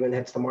before it even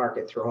hits the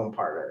market through home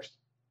partners.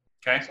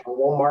 Okay. So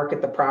we'll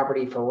market the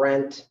property for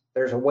rent.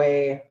 There's a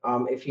way,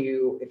 if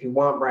you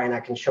want, Brian, I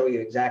can show you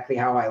exactly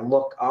how I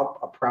look up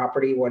a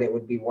property, what it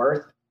would be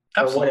worth.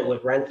 Absolutely. Or what it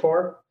would rent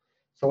for.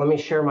 So let me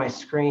share my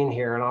screen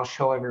here and I'll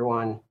show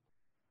everyone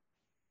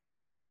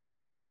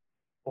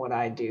what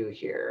I do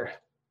here.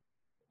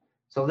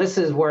 So this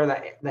is where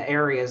the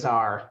areas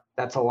are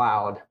that's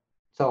allowed.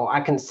 So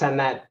I can send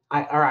that,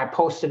 I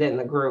posted it in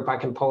the group. I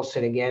can post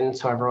it again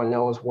so everyone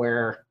knows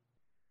where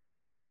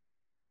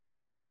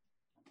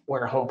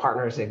Home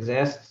Partners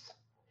exists.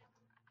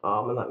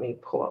 And let me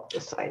pull up the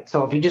site.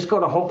 So if you just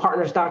go to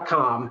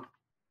homepartners.com,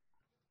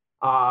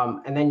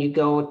 and then you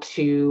go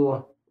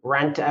to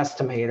Rent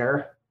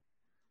Estimator,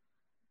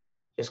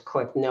 just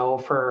click no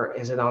for,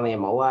 is it on the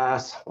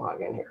MLS?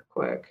 Log in here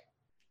quick.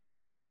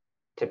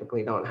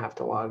 Typically don't have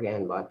to log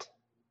in, but.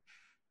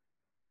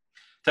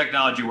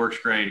 Technology works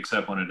great,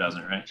 except when it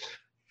doesn't, right?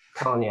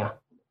 Telling you.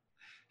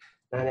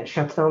 Then it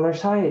shuts down their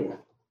site.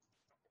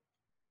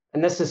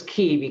 And this is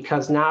key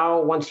because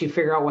now once you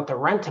figure out what the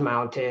rent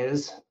amount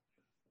is,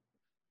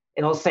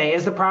 it'll say,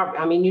 is the property,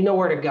 I mean, you know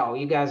where to go.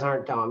 You guys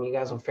aren't dumb. You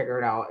guys will figure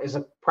it out. Is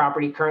a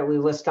property currently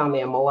listed on the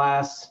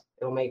MLS?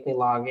 It'll make me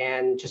log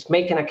in. Just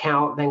make an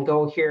account, then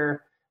go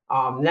here.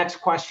 Next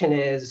question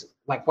is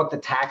like what the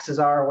taxes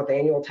are, what the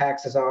annual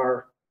taxes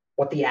are,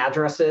 what the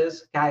address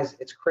is. Guys,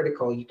 it's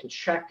critical. You can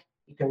check,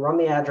 you can run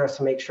the address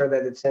and make sure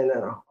that it's in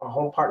a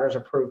Home Partners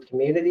approved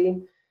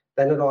community.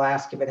 Then it'll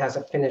ask if it has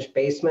a finished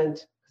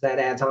basement, because that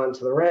adds on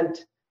to the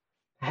rent.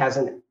 Has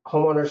a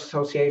homeowners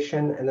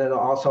association, and then it'll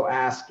also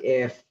ask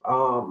if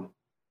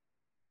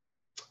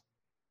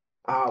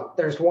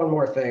there's one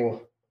more thing. I'm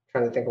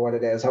trying to think of what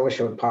it is. I wish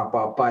it would pop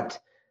up, but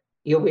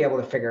you'll be able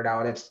to figure it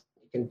out.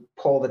 You can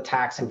pull the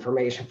tax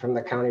information from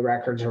the county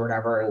records or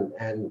whatever,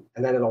 and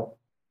then it'll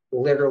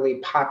literally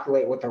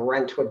populate what the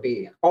rent would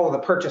be. Oh, the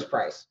purchase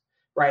price,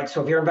 right?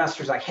 So if your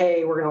investor's like,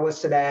 hey, we're going to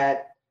list it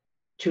at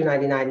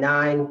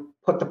 $299.9.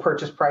 Put the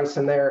purchase price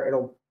in there.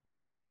 It'll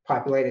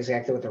populate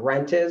exactly what the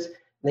rent is.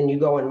 Then you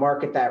go and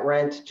market that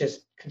rent,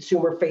 just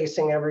consumer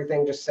facing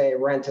everything. Just say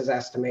rent is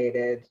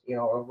estimated,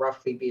 it'll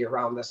roughly be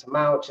around this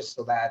amount, just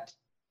so that,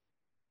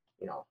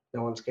 no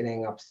one's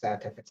getting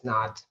upset if it's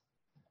not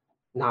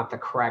the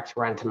correct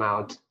rent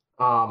amount.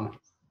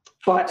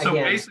 But so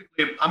again,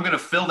 basically, I'm going to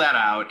fill that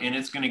out, and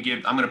I'm going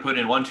to put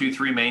in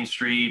 123 Main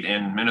Street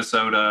in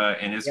Minnesota,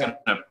 and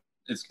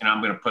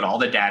I'm going to put all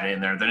the data in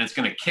there. Then it's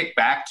going to kick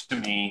back to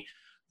me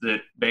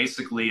that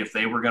basically, if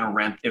they were going to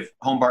rent, if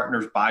Home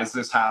Partners buys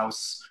this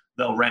house,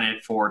 they'll rent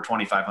it for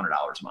 $2,500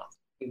 a month.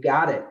 You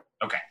got it.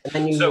 Okay. And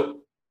then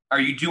so are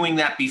you doing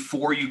that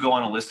before you go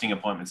on a listing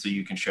appointment so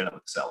you can share that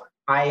with the seller?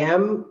 I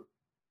am,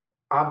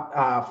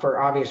 for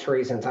obvious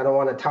reasons. I don't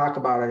want to talk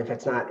about it if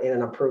it's not in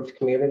an approved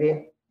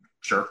community.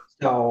 Sure.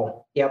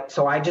 So, yep.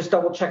 So I just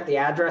double check the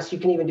address. You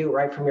can even do it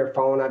right from your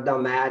phone. I've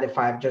done that. If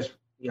I've just,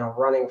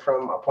 running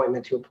from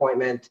appointment to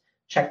appointment,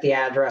 check the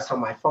address on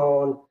my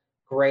phone.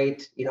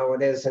 Great.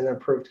 It is an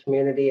approved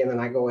community. And then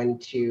I go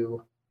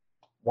into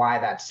why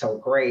that's so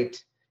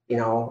great.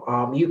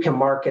 You can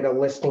market a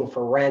listing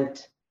for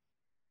rent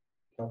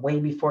way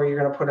before you're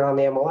going to put it on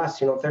the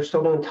MLS. If they're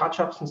still doing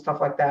touch-ups and stuff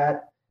like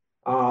that,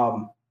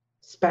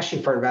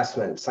 especially for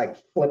investments like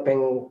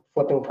flipping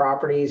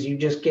properties, you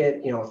just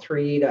get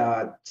 3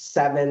 to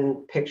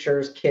 7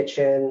 pictures: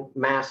 kitchen,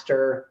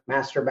 master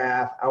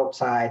bath,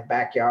 outside,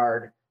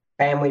 backyard,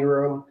 family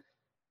room.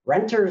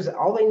 Renters,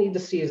 all they need to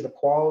see is the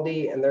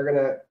quality, and they're going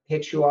to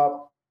hit you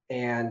up,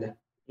 and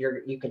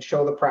you can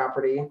show the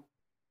property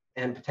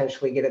and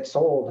potentially get it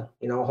sold.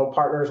 Home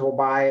Partners will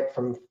buy it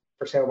for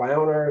sale by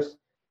owners.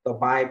 They'll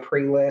buy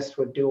pre-list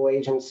with dual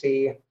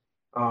agency.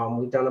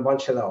 We've done a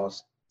bunch of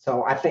those.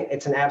 So I think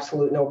it's an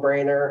absolute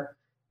no-brainer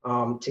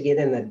to get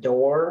in the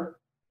door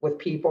with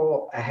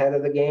people ahead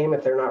of the game.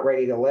 If they're not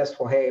ready to list,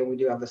 well, hey, we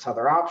do have this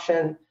other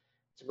option.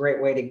 It's a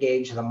great way to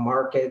gauge the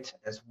market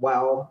as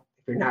well,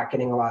 if you're not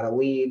getting a lot of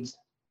leads,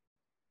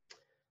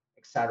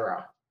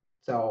 etc.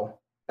 So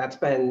that's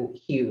been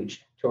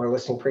huge to our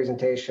listing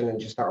presentation and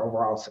just our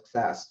overall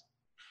success.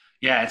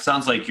 Yeah, it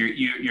sounds like you're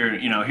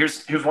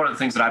here's one of the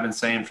things that I've been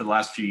saying for the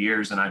last few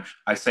years, and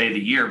I say the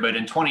year, but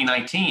in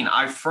 2019,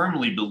 I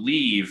firmly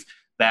believe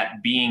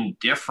that being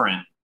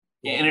different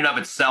in and of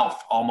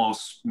itself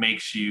almost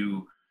makes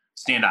you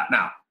stand out.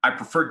 Now, I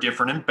prefer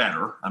different and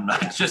better. I'm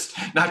not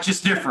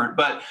just different,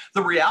 but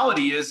the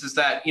reality is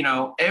that,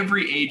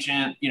 every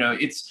agent,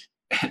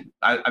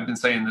 I've been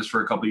saying this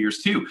for a couple of years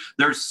too.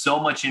 There's so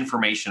much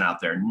information out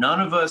there.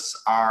 None of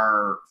us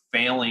are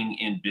failing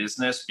in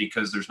business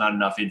because there's not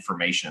enough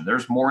information.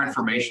 There's more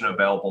information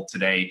available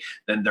today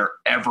than there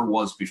ever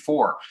was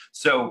before.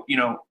 So,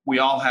 we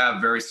all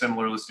have very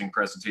similar listing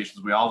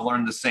presentations. We all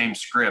learned the same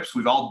scripts.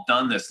 We've all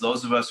done this.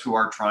 Those of us who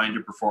are trying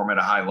to perform at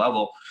a high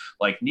level,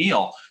 like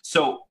Neil.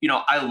 So,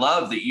 I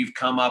love that you've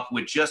come up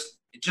with just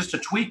a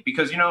tweak,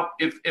 because,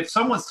 if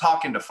someone's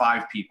talking to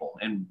 5 people,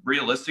 and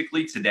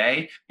realistically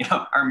today,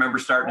 I remember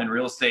starting in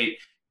real estate,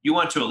 you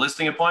went to a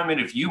listing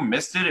appointment. If you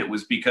missed it, it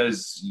was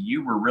because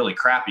you were really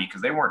crappy,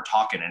 because they weren't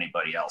talking to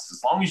anybody else.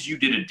 As long as you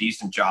did a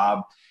decent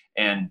job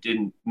and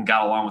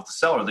got along with the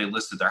seller, they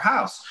listed their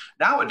house.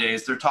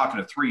 Nowadays, they're talking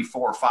to 3,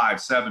 4,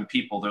 5, 7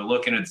 people. They're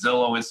looking at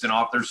Zillow, Instant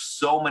Offer. There's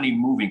so many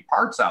moving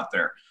parts out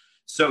there.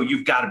 So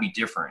you've got to be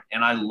different.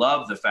 And I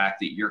love the fact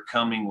that you're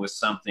coming with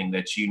something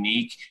that's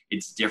unique,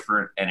 it's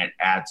different, and it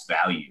adds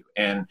value.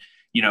 And,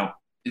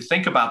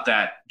 think about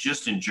that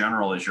just in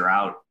general as you're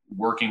out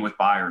working with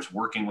buyers,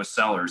 working with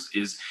sellers,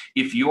 is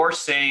if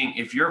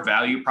your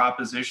value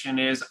proposition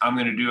is, I'm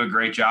going to do a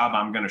great job,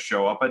 I'm going to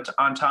show up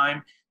on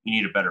time, you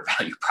need a better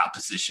value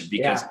proposition,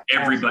 because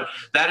everybody,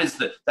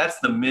 that's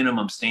the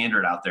minimum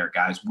standard out there,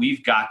 guys.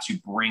 We've got to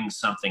bring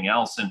something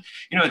else. And,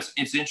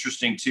 it's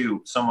interesting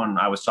too. Someone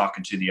I was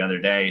talking to the other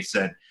day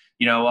said,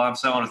 I'm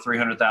selling a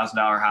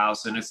 $300,000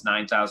 house and it's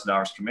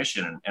 $9,000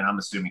 commission. And I'm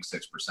assuming 6%,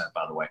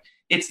 by the way.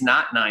 It's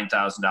not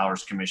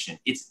 $9,000 commission.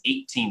 It's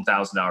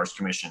 $18,000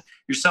 commission.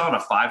 You're selling a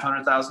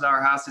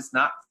 $500,000 house. It's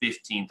not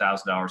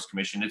 $15,000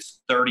 commission.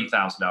 It's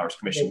 $30,000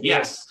 commission.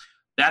 Yes,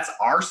 that's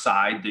our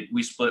side that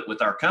we split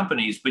with our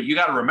companies. But you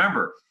got to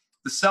remember,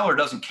 the seller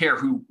doesn't care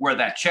where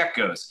that check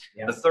goes.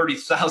 Yeah. The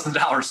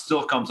 $30,000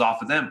 still comes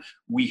off of them.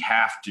 We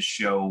have to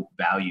show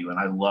value. And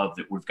I love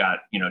that we've got,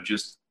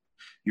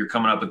 you're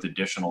coming up with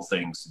additional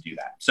things to do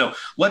that. So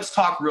let's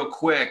talk real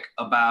quick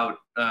about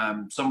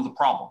some of the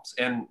problems,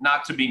 and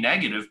not to be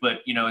negative, but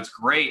it's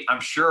great.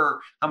 I'm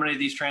sure. How many of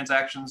these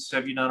transactions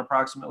have you done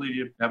approximately? Do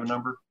you have a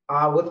number?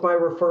 With my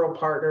referral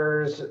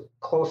partners,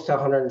 close to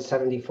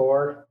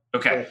 174.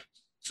 Okay.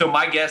 So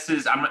my guess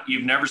is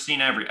you've never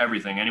seen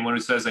everything. Anyone who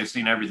says they've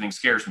seen everything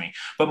scares me.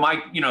 But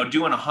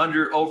doing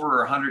over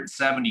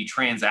 170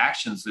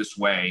 transactions this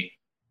way,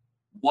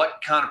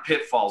 what kind of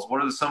pitfalls?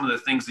 What are some of the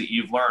things that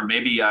you've learned?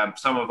 Maybe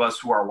some of us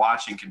who are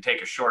watching can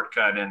take a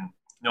shortcut and,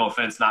 no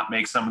offense, not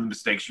make some of the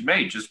mistakes you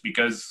made just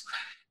because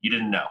you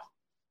didn't know.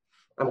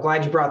 I'm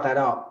glad you brought that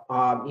up.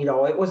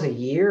 It was a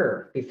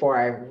year before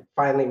I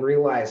finally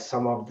realized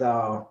some of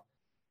the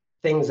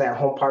things that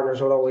home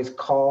partners would always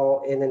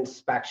call an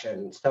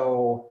inspection.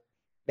 So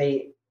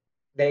they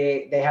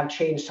have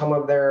changed some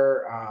of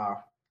their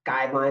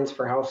guidelines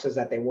for houses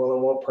that they will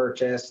and won't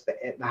purchase.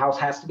 The house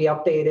has to be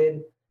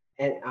updated,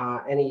 and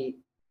any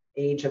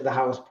age of the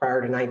house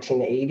prior to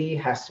 1980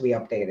 has to be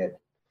updated.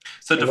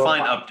 So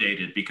define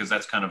updated, because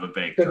that's kind of a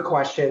vague Good term.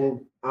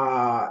 question.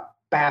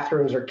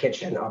 Bathrooms or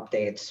kitchen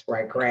updates,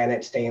 right?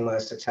 Granite,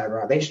 stainless,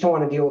 etc. They just don't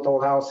want to deal with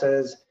old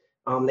houses.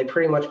 They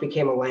pretty much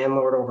became a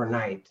landlord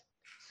overnight.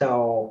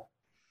 So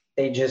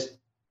they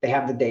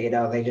have the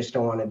data. They just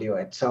don't want to do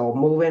it. So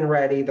move-in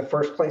ready. The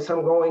first place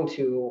I'm going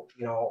to,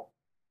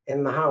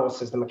 in the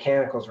house is the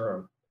mechanicals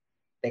room.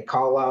 They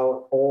call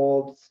out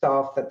old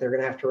stuff that they're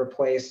going to have to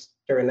replace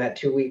during that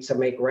 2 weeks of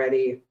make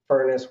ready: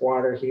 furnace,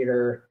 water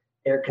heater,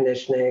 air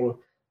conditioning.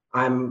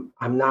 I'm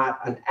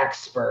not an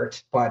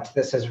expert, but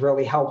this has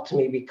really helped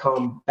me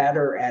become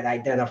better at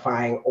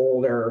identifying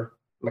older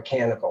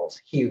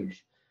mechanicals.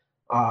 Huge.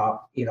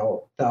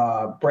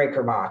 The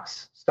breaker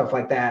box, stuff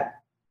like that.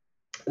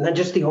 And then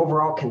just the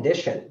overall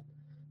condition,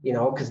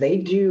 because they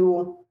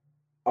do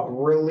a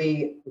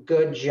really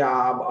good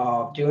job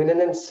of doing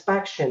an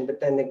inspection, but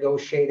then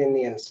negotiating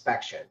the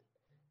inspection.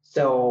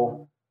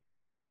 So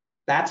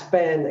that's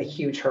been a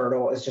huge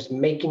hurdle, is just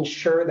making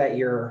sure that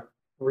you're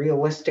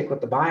realistic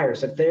with the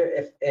buyers. If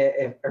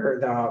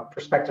the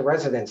prospective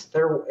residents,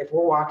 if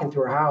we're walking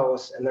through a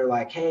house and they're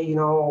like, hey,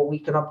 we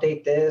could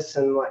update this,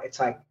 and it's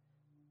like,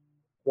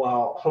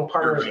 well, Home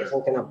Partners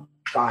isn't going to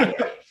buy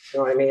it. You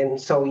know what I mean?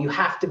 So you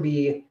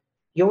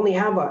only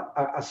have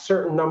a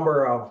certain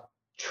number of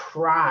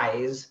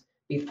tries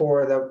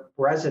before the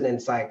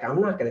resident's like,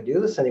 I'm not going to do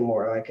this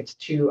anymore. Like, it's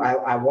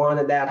I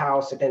wanted that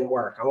house, it didn't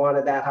work. I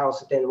wanted that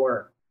house, it didn't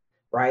work.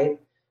 Right?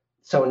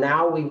 So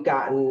now we've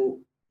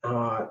gotten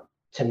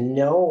to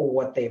know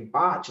what they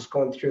bought, just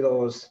going through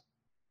those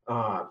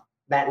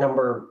that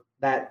number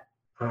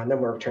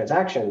of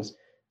transactions.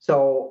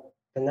 So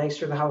the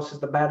nicer the house is,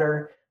 the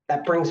better.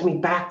 That brings me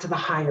back to the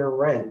higher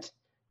rent.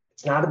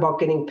 It's not about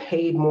getting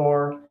paid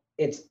more.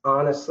 It's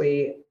honest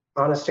to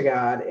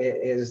God,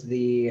 it is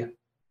the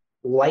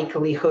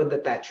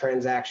likelihood that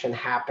transaction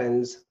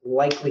happens,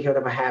 likelihood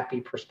of a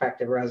happy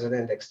prospective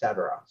resident, et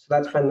cetera. So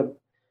that's been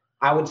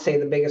I would say,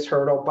 the biggest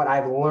hurdle, but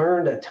I've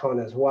learned a ton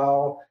as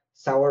well.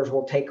 Sellers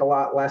will take a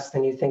lot less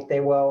than you think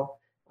they will.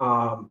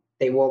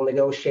 They will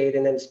negotiate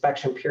an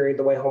inspection period.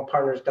 The way Home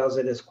Partners does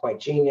it is quite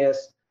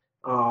genius.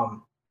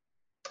 So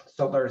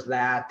there's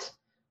that.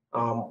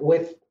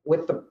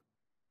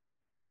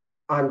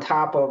 On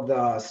top of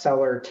the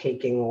seller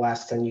taking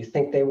less than you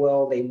think they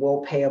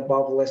will pay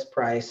above list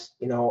price.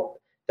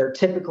 They're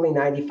typically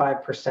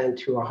 95%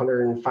 to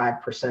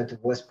 105%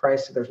 of list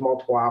price. If there's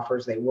multiple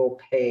offers, they will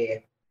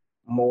pay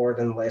more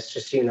than list,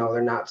 just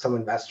they're not some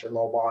investor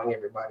lowballing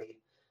everybody.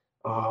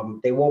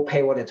 They will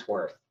pay what it's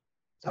worth.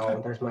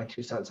 So There's my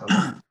 2 cents on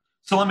that.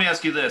 So let me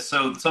ask you this.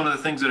 So some of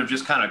the things that have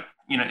just kind of,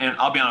 and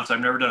I'll be honest, I've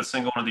never done a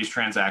single one of these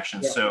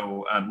transactions. Yeah.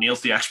 So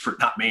Neil's the expert,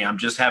 not me. I'm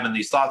just having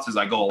these thoughts as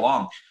I go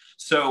along.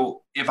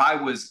 So if I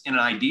was in an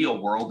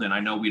ideal world, and I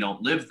know we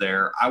don't live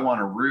there, I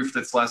want a roof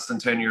that's less than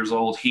 10 years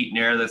old, heat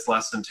and air that's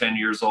less than 10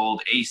 years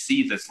old,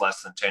 AC that's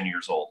less than 10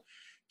 years old.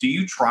 Do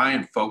you try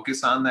and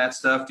focus on that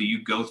stuff? Do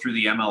you go through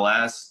the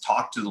MLS,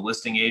 talk to the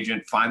listing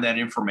agent, find that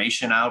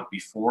information out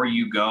before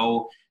you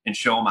go and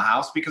show them a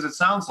house? Because it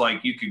sounds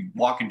like you could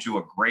walk into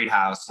a great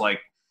house,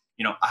 like,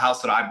 a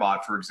house that I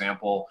bought, for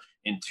example,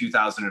 in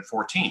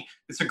 2014.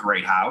 It's a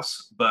great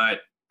house,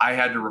 but I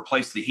had to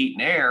replace the heat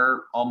and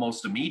air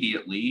almost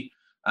immediately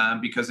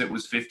because it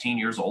was 15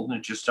 years old and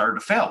it just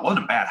started to fail. It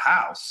wasn't a bad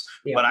house,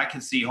 but I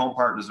can see Home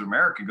Partners of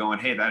America going,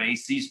 hey, that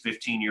AC is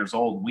 15 years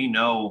old. We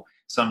know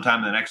sometime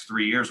in the next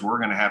 3 years, we're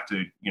going to have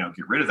to,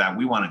 get rid of that.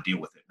 We want to deal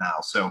with it now.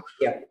 So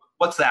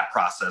what's that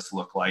process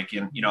look like?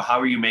 And, how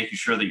are you making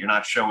sure that you're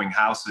not showing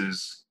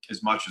houses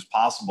as much as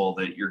possible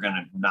that you're going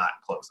to not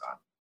close on?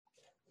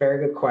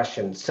 Very good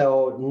question.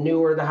 So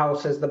newer the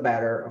house is, the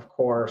better, of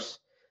course.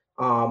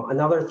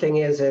 Another thing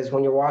is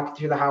when you're walking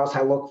through the house,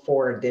 I look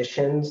for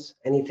additions,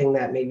 anything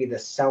that maybe the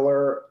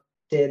seller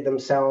did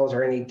themselves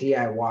or any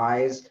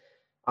DIYs.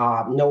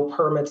 No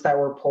permits that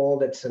were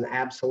pulled. It's an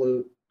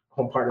absolute,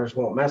 Home Partners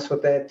won't mess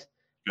with it.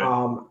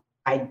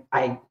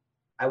 I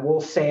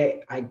will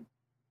say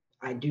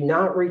I do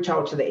not reach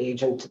out to the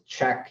agent to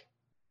check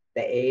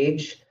the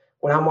age.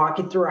 When I'm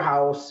walking through a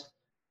house,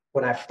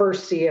 when I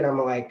first see it,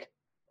 I'm like,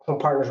 Home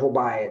Partners will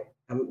buy it.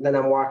 Then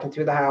I'm walking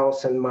through the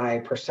house and my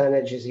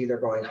percentage is either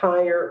going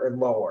higher or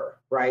lower,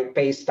 right?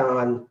 Based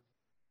on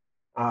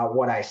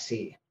what I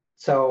see.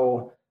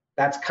 So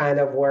that's kind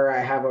of where I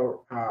have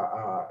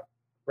a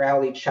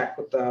reality check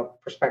with the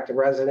prospective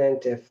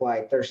resident. If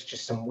there's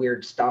just some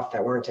weird stuff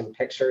that weren't in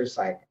pictures,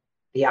 like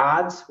the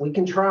odds, we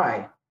can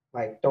try,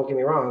 don't get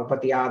me wrong,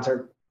 but the odds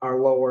are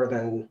lower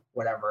than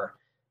whatever.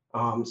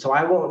 So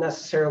I won't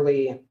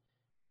necessarily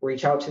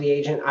reach out to the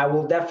agent. I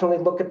will definitely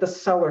look at the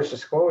seller's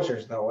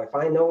disclosures though. If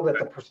I know that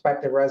the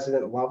prospective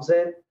resident loves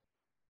it,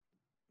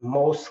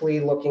 mostly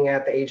looking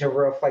at the age of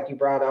roof, like you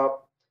brought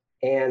up,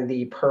 and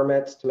the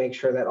permits to make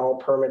sure that all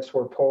permits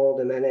were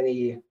pulled, and then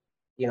any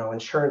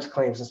insurance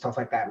claims and stuff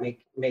like that,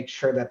 make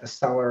sure that the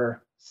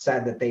seller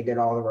said that they did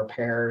all the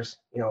repairs,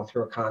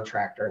 through a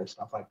contractor and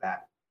stuff like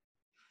that.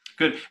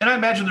 Good. And I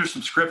imagine there's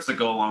some scripts that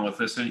go along with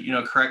this. And,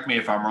 correct me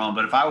if I'm wrong,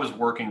 but if I was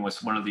working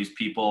with one of these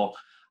people,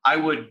 I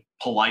would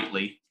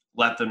politely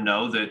let them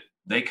know that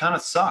they kind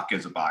of suck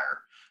as a buyer.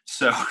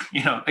 So,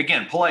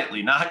 again,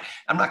 politely,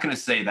 I'm not going to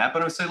say that,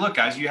 but I would say, look,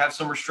 guys, you have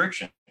some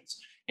restrictions.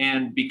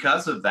 And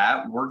because of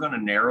that, we're going to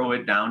narrow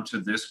it down to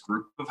this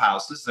group of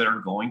houses that are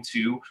going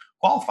to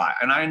qualify.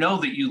 And I know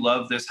that you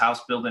love this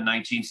house built in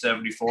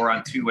 1974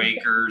 on 2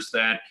 acres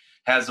that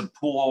has a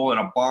pool and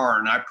a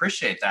barn. I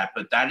appreciate that,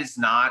 but that is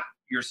not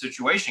your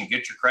situation.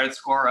 Get your credit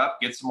score up,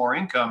 get some more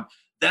income,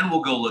 then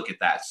we'll go look at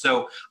that.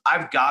 So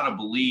I've got to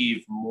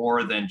believe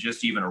more than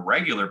just even a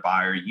regular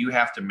buyer, you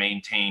have to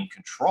maintain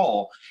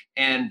control.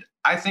 And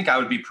I think I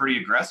would be pretty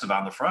aggressive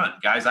on the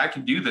front. Guys, I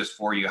can do this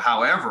for you.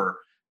 However,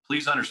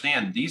 please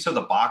understand, these are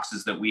the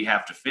boxes that we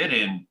have to fit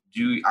in.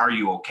 Are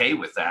you okay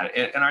with that?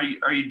 And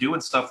are you doing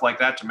stuff like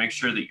that to make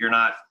sure that you're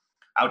not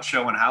out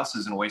showing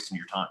houses and wasting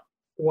your time?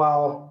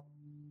 Well,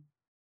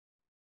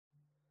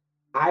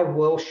 I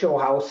will show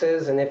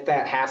houses, and if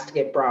that has to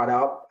get brought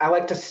up, I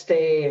like to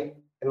stay,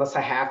 unless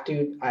I have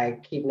to, I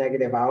keep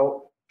negative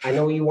out. I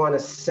know you want to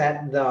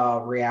set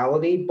the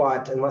reality,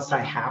 but unless I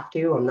have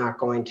to, I'm not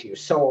going to.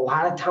 So a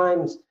lot of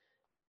times,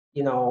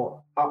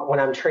 when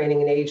I'm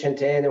training an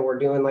agent in and we're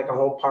doing like a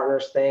home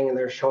partners thing and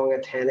they're showing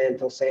a tenant,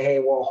 they'll say, hey,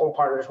 well, home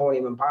partners won't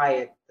even buy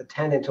it. The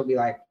tenant will be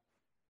like,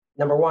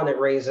 number one, it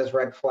raises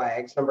red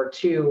flags. Number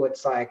two,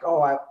 it's like,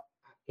 oh, I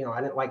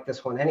didn't like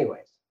this one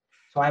anyways.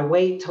 So I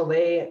wait till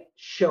they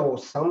show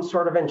some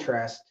sort of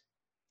interest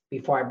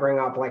before I bring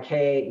up like,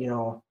 hey,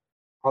 all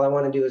I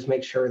want to do is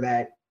make sure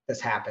that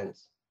this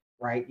happens,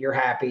 right? You're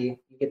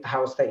happy, you get the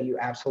house that you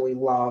absolutely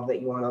love,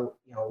 that you want to,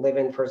 live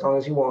in for as long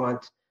as you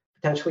want,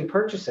 potentially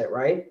purchase it,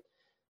 right?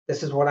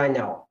 This is what I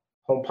know.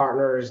 Home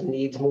Partners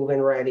needs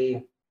move-in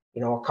ready,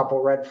 a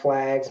couple red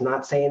flags. I'm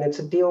not saying it's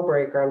a deal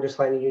breaker. I'm just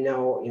letting you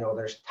know,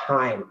 there's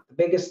time. The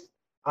biggest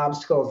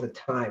obstacle is the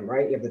time,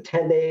 right? You have the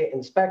 10-day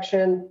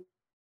inspection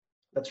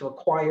that's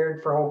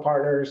required for Home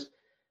Partners,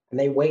 and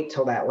they wait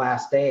till that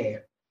last day.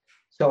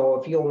 So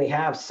if you only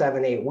have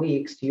 7-8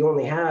 weeks, you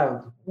only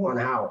have one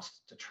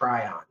house to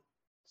try on.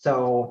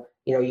 So,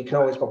 you can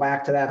always go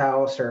back to that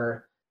house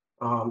or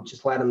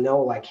just let them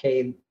know like,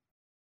 hey,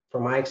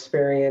 from my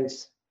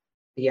experience,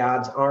 the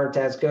odds aren't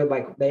as good.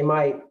 Like they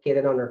might get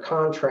it under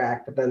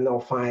contract, but then they'll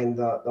find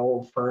the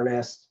old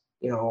furnace,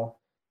 the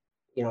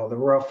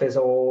roof is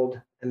old,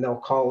 and they'll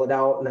call it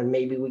out, and then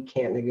maybe we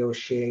can't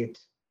negotiate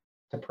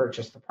to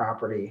purchase the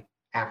property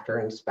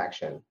after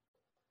inspection.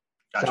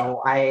 Gotcha.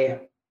 So I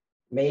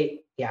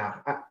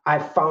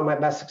found my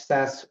best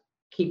success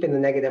keeping the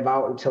negative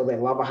out until they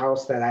love a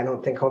house that I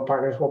don't think Home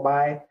Partners will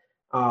buy.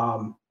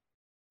 And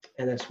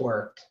it's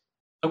worked.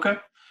 Okay.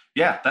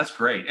 Yeah, that's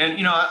great.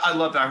 And, I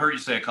love that. I heard you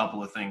say a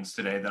couple of things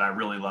today that I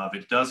really love.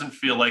 It doesn't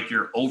feel like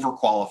you're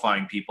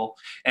overqualifying people.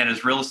 And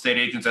as real estate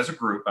agents, as a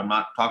group, I'm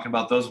not talking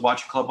about those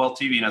watching Club Wealth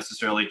TV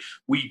necessarily.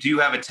 We do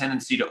have a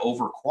tendency to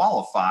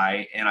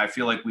overqualify. And I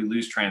feel like we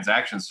lose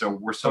transactions. So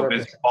we're so 100%.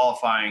 Busy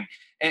qualifying.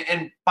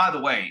 And by the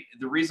way,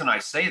 the reason I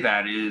say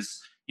that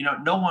is,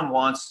 no one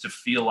wants to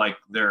feel like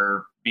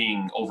they're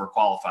being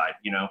overqualified,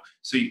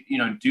 so,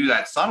 do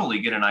that subtly,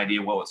 get an idea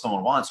what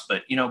someone wants,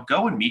 but,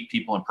 go and meet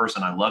people in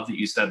person. I love that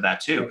you said that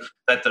too, right.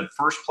 That the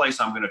first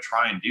place I'm going to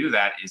try and do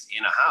that is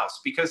in a house,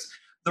 because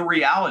the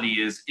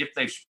reality is if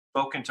they've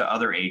spoken to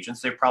other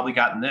agents, they've probably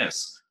gotten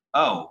this.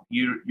 Oh,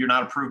 you're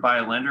not approved by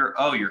a lender.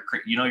 Oh, your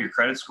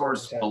credit score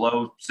is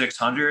below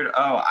 600.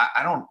 Oh,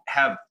 I don't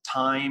have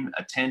time,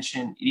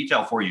 attention,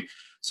 detail for you.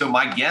 So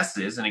my guess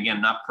is, and again,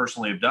 not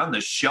personally have done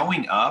this,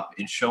 showing up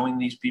and showing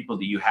these people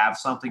that you have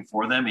something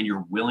for them and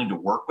you're willing to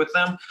work with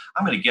them,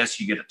 I'm going to guess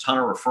you get a ton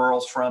of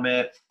referrals from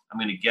it. I'm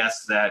going to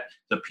guess that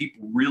the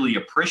people really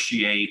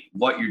appreciate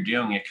what you're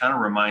doing. It kind of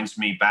reminds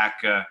me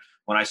back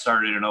when I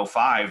started in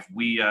 2005,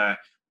 we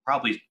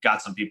probably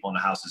got some people in the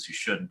houses who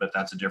shouldn't, but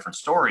that's a different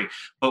story.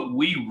 But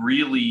we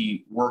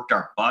really worked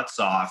our butts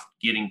off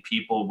getting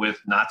people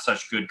with not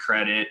such good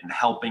credit and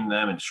helping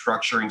them and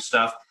structuring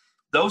stuff.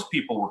 Those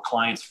people were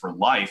clients for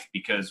life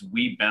because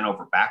we bent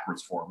over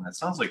backwards for them. And it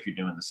sounds like you're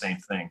doing the same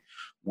thing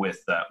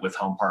with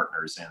Home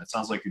Partners, and it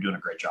sounds like you're doing a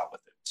great job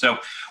with it. So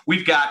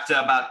we've got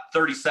about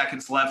 30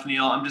 seconds left,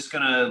 Neil. I'm just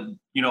going to,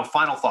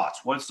 final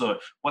thoughts. What's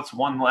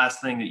one last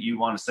thing that you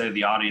want to say to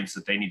the audience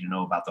that they need to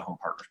know about the Home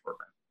Partners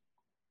program?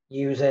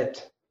 Use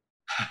it.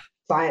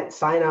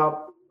 Sign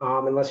up,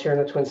 unless you're in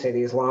the Twin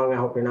Cities. Long, I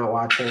hope you're not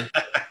watching.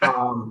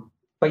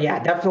 But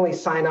yeah, definitely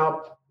sign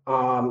up.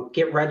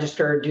 Get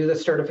registered, do the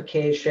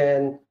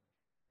certification,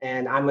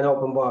 and I'm an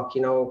open book,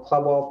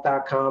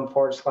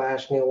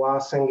 clubwealth.com/Neil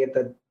Lawson, get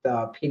the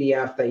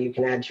PDF that you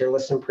can add to your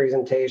listing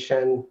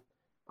presentation.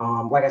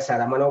 Like I said,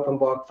 I'm an open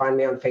book. Find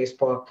me on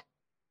Facebook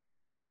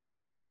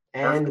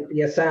and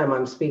BSM.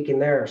 I'm speaking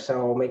there.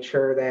 So make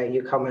sure that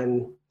you come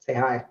and say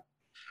hi.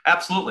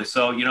 Absolutely.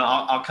 So,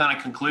 I'll kind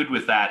of conclude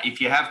with that.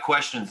 If you have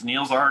questions,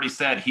 Neil's already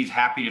said he's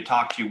happy to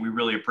talk to you. We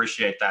really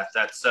appreciate that.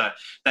 That's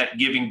that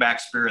giving back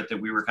spirit that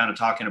we were kind of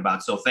talking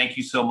about. So thank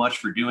you so much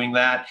for doing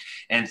that.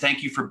 And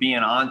thank you for being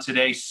on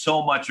today.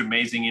 So much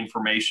amazing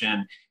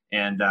information.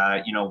 And,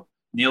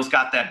 Neil's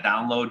got that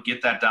download,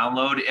 get that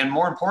download. And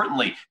more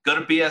importantly, go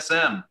to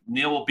BSM.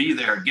 Neil will be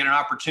there. Get an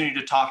opportunity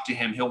to talk to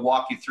him. He'll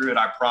walk you through it,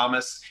 I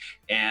promise.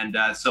 And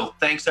so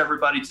thanks,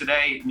 everybody,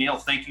 today. Neil,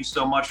 thank you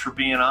so much for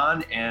being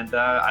on. And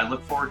I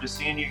look forward to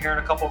seeing you here in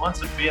a couple of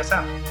months at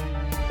BSM.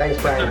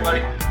 Thanks, Brian. Thanks,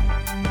 everybody.